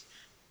achieved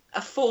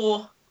a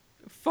four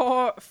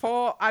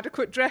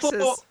adequate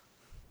dresses.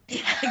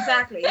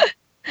 Exactly.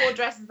 4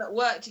 dresses that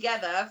work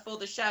together for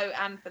the show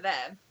and for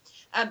them.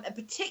 I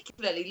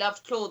particularly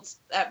loved Claude's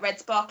red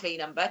sparkly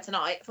number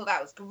tonight. I thought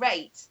that was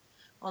great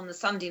on the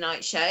Sunday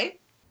night show.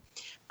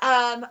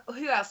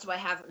 Who else do I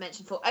have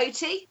mentioned for?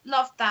 Oti,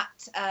 loved that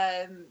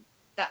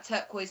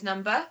turquoise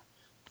number.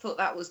 Thought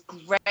that was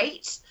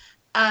great.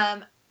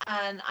 And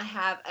I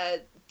have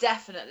I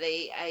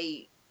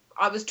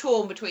was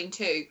torn between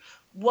 2.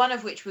 One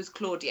of which was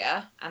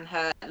Claudia and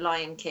her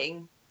Lion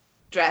King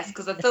dress,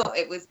 because I thought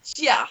it was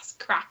just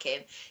cracking.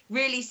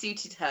 Really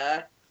suited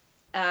her.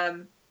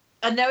 I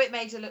know it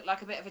made her look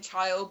like a bit of a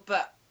child,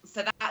 but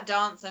for that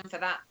dance and for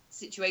that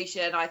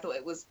situation, I thought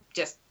it was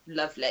just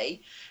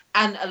lovely.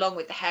 And along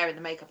with the hair and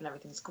the makeup and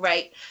everything, it's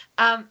great.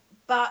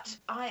 But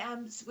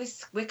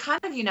we're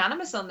kind of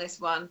unanimous on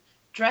this one.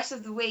 Dress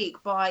of the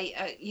week by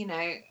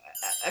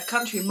a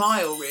country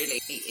mile really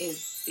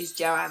is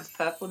Joanne's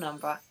purple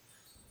number,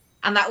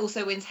 and that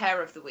also wins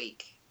hair of the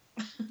week.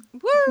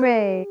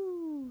 Woo!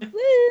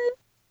 Woo.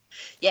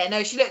 Yeah,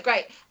 no, she looked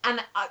great,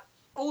 and I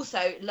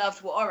also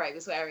loved what Ore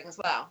was wearing as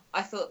well.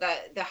 I thought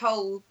that the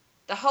whole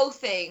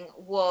thing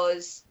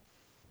was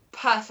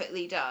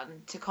perfectly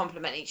done to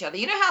complement each other.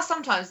 You know how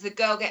sometimes the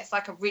girl gets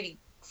like a really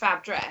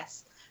fab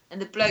dress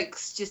and the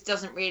blokes just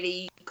doesn't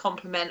really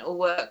complement or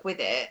work with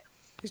it?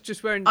 He's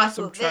just wearing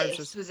some trousers.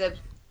 This was a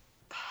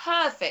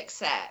perfect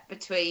set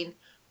between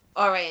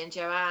Ore and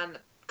Joanne.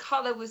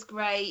 Colour was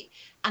great,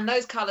 and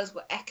those colours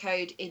were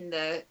echoed in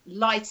the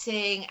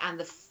lighting and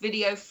the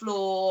video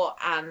floor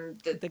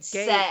and the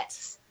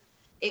sets.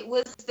 It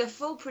was the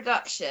full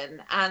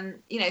production,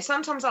 and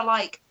sometimes I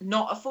like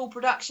not a full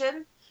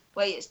production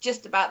where it's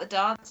just about the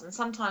dance, and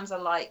sometimes I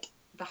like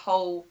the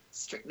whole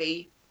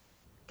strictly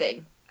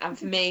thing. And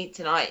for me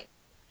tonight,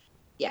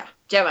 yeah,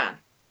 Joanne,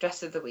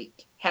 dress of the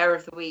week, hair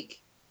of the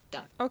week,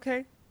 done.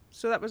 Okay.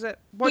 So that was it.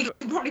 We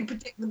can probably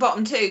predict the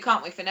bottom 2,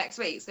 can't we, for next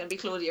week? It's going to be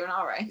Claudia and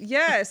Ore.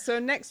 Yeah, so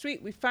next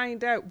week we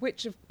find out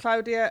which of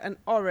Claudia and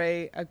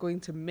Ore are going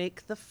to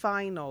make the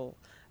final.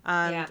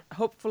 And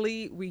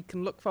hopefully we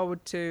can look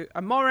forward to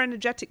a more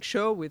energetic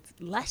show with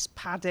less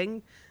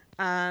padding,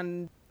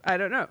 and I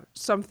don't know,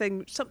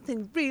 something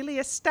really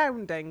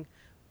astounding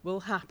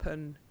will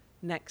happen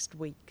next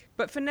week.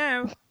 But for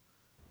now,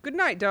 good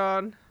night,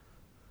 Dawn.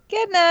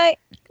 Good night.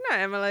 Good night,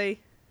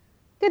 Emily.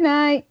 Good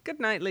night. Good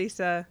night,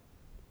 Lisa.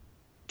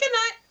 Good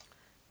night.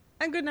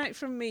 And good night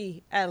from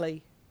me,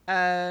 Ellie.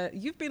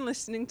 You've been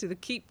listening to the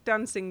Keep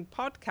Dancing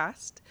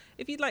podcast.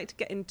 If you'd like to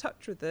get in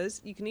touch with us,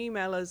 you can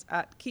email us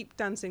at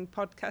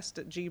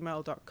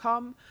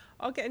keepdancingpodcast@gmail.com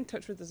or get in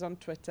touch with us on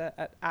Twitter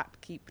at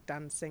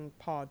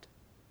 @keepdancingpod.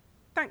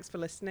 Thanks for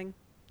listening.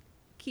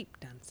 Keep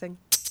dancing.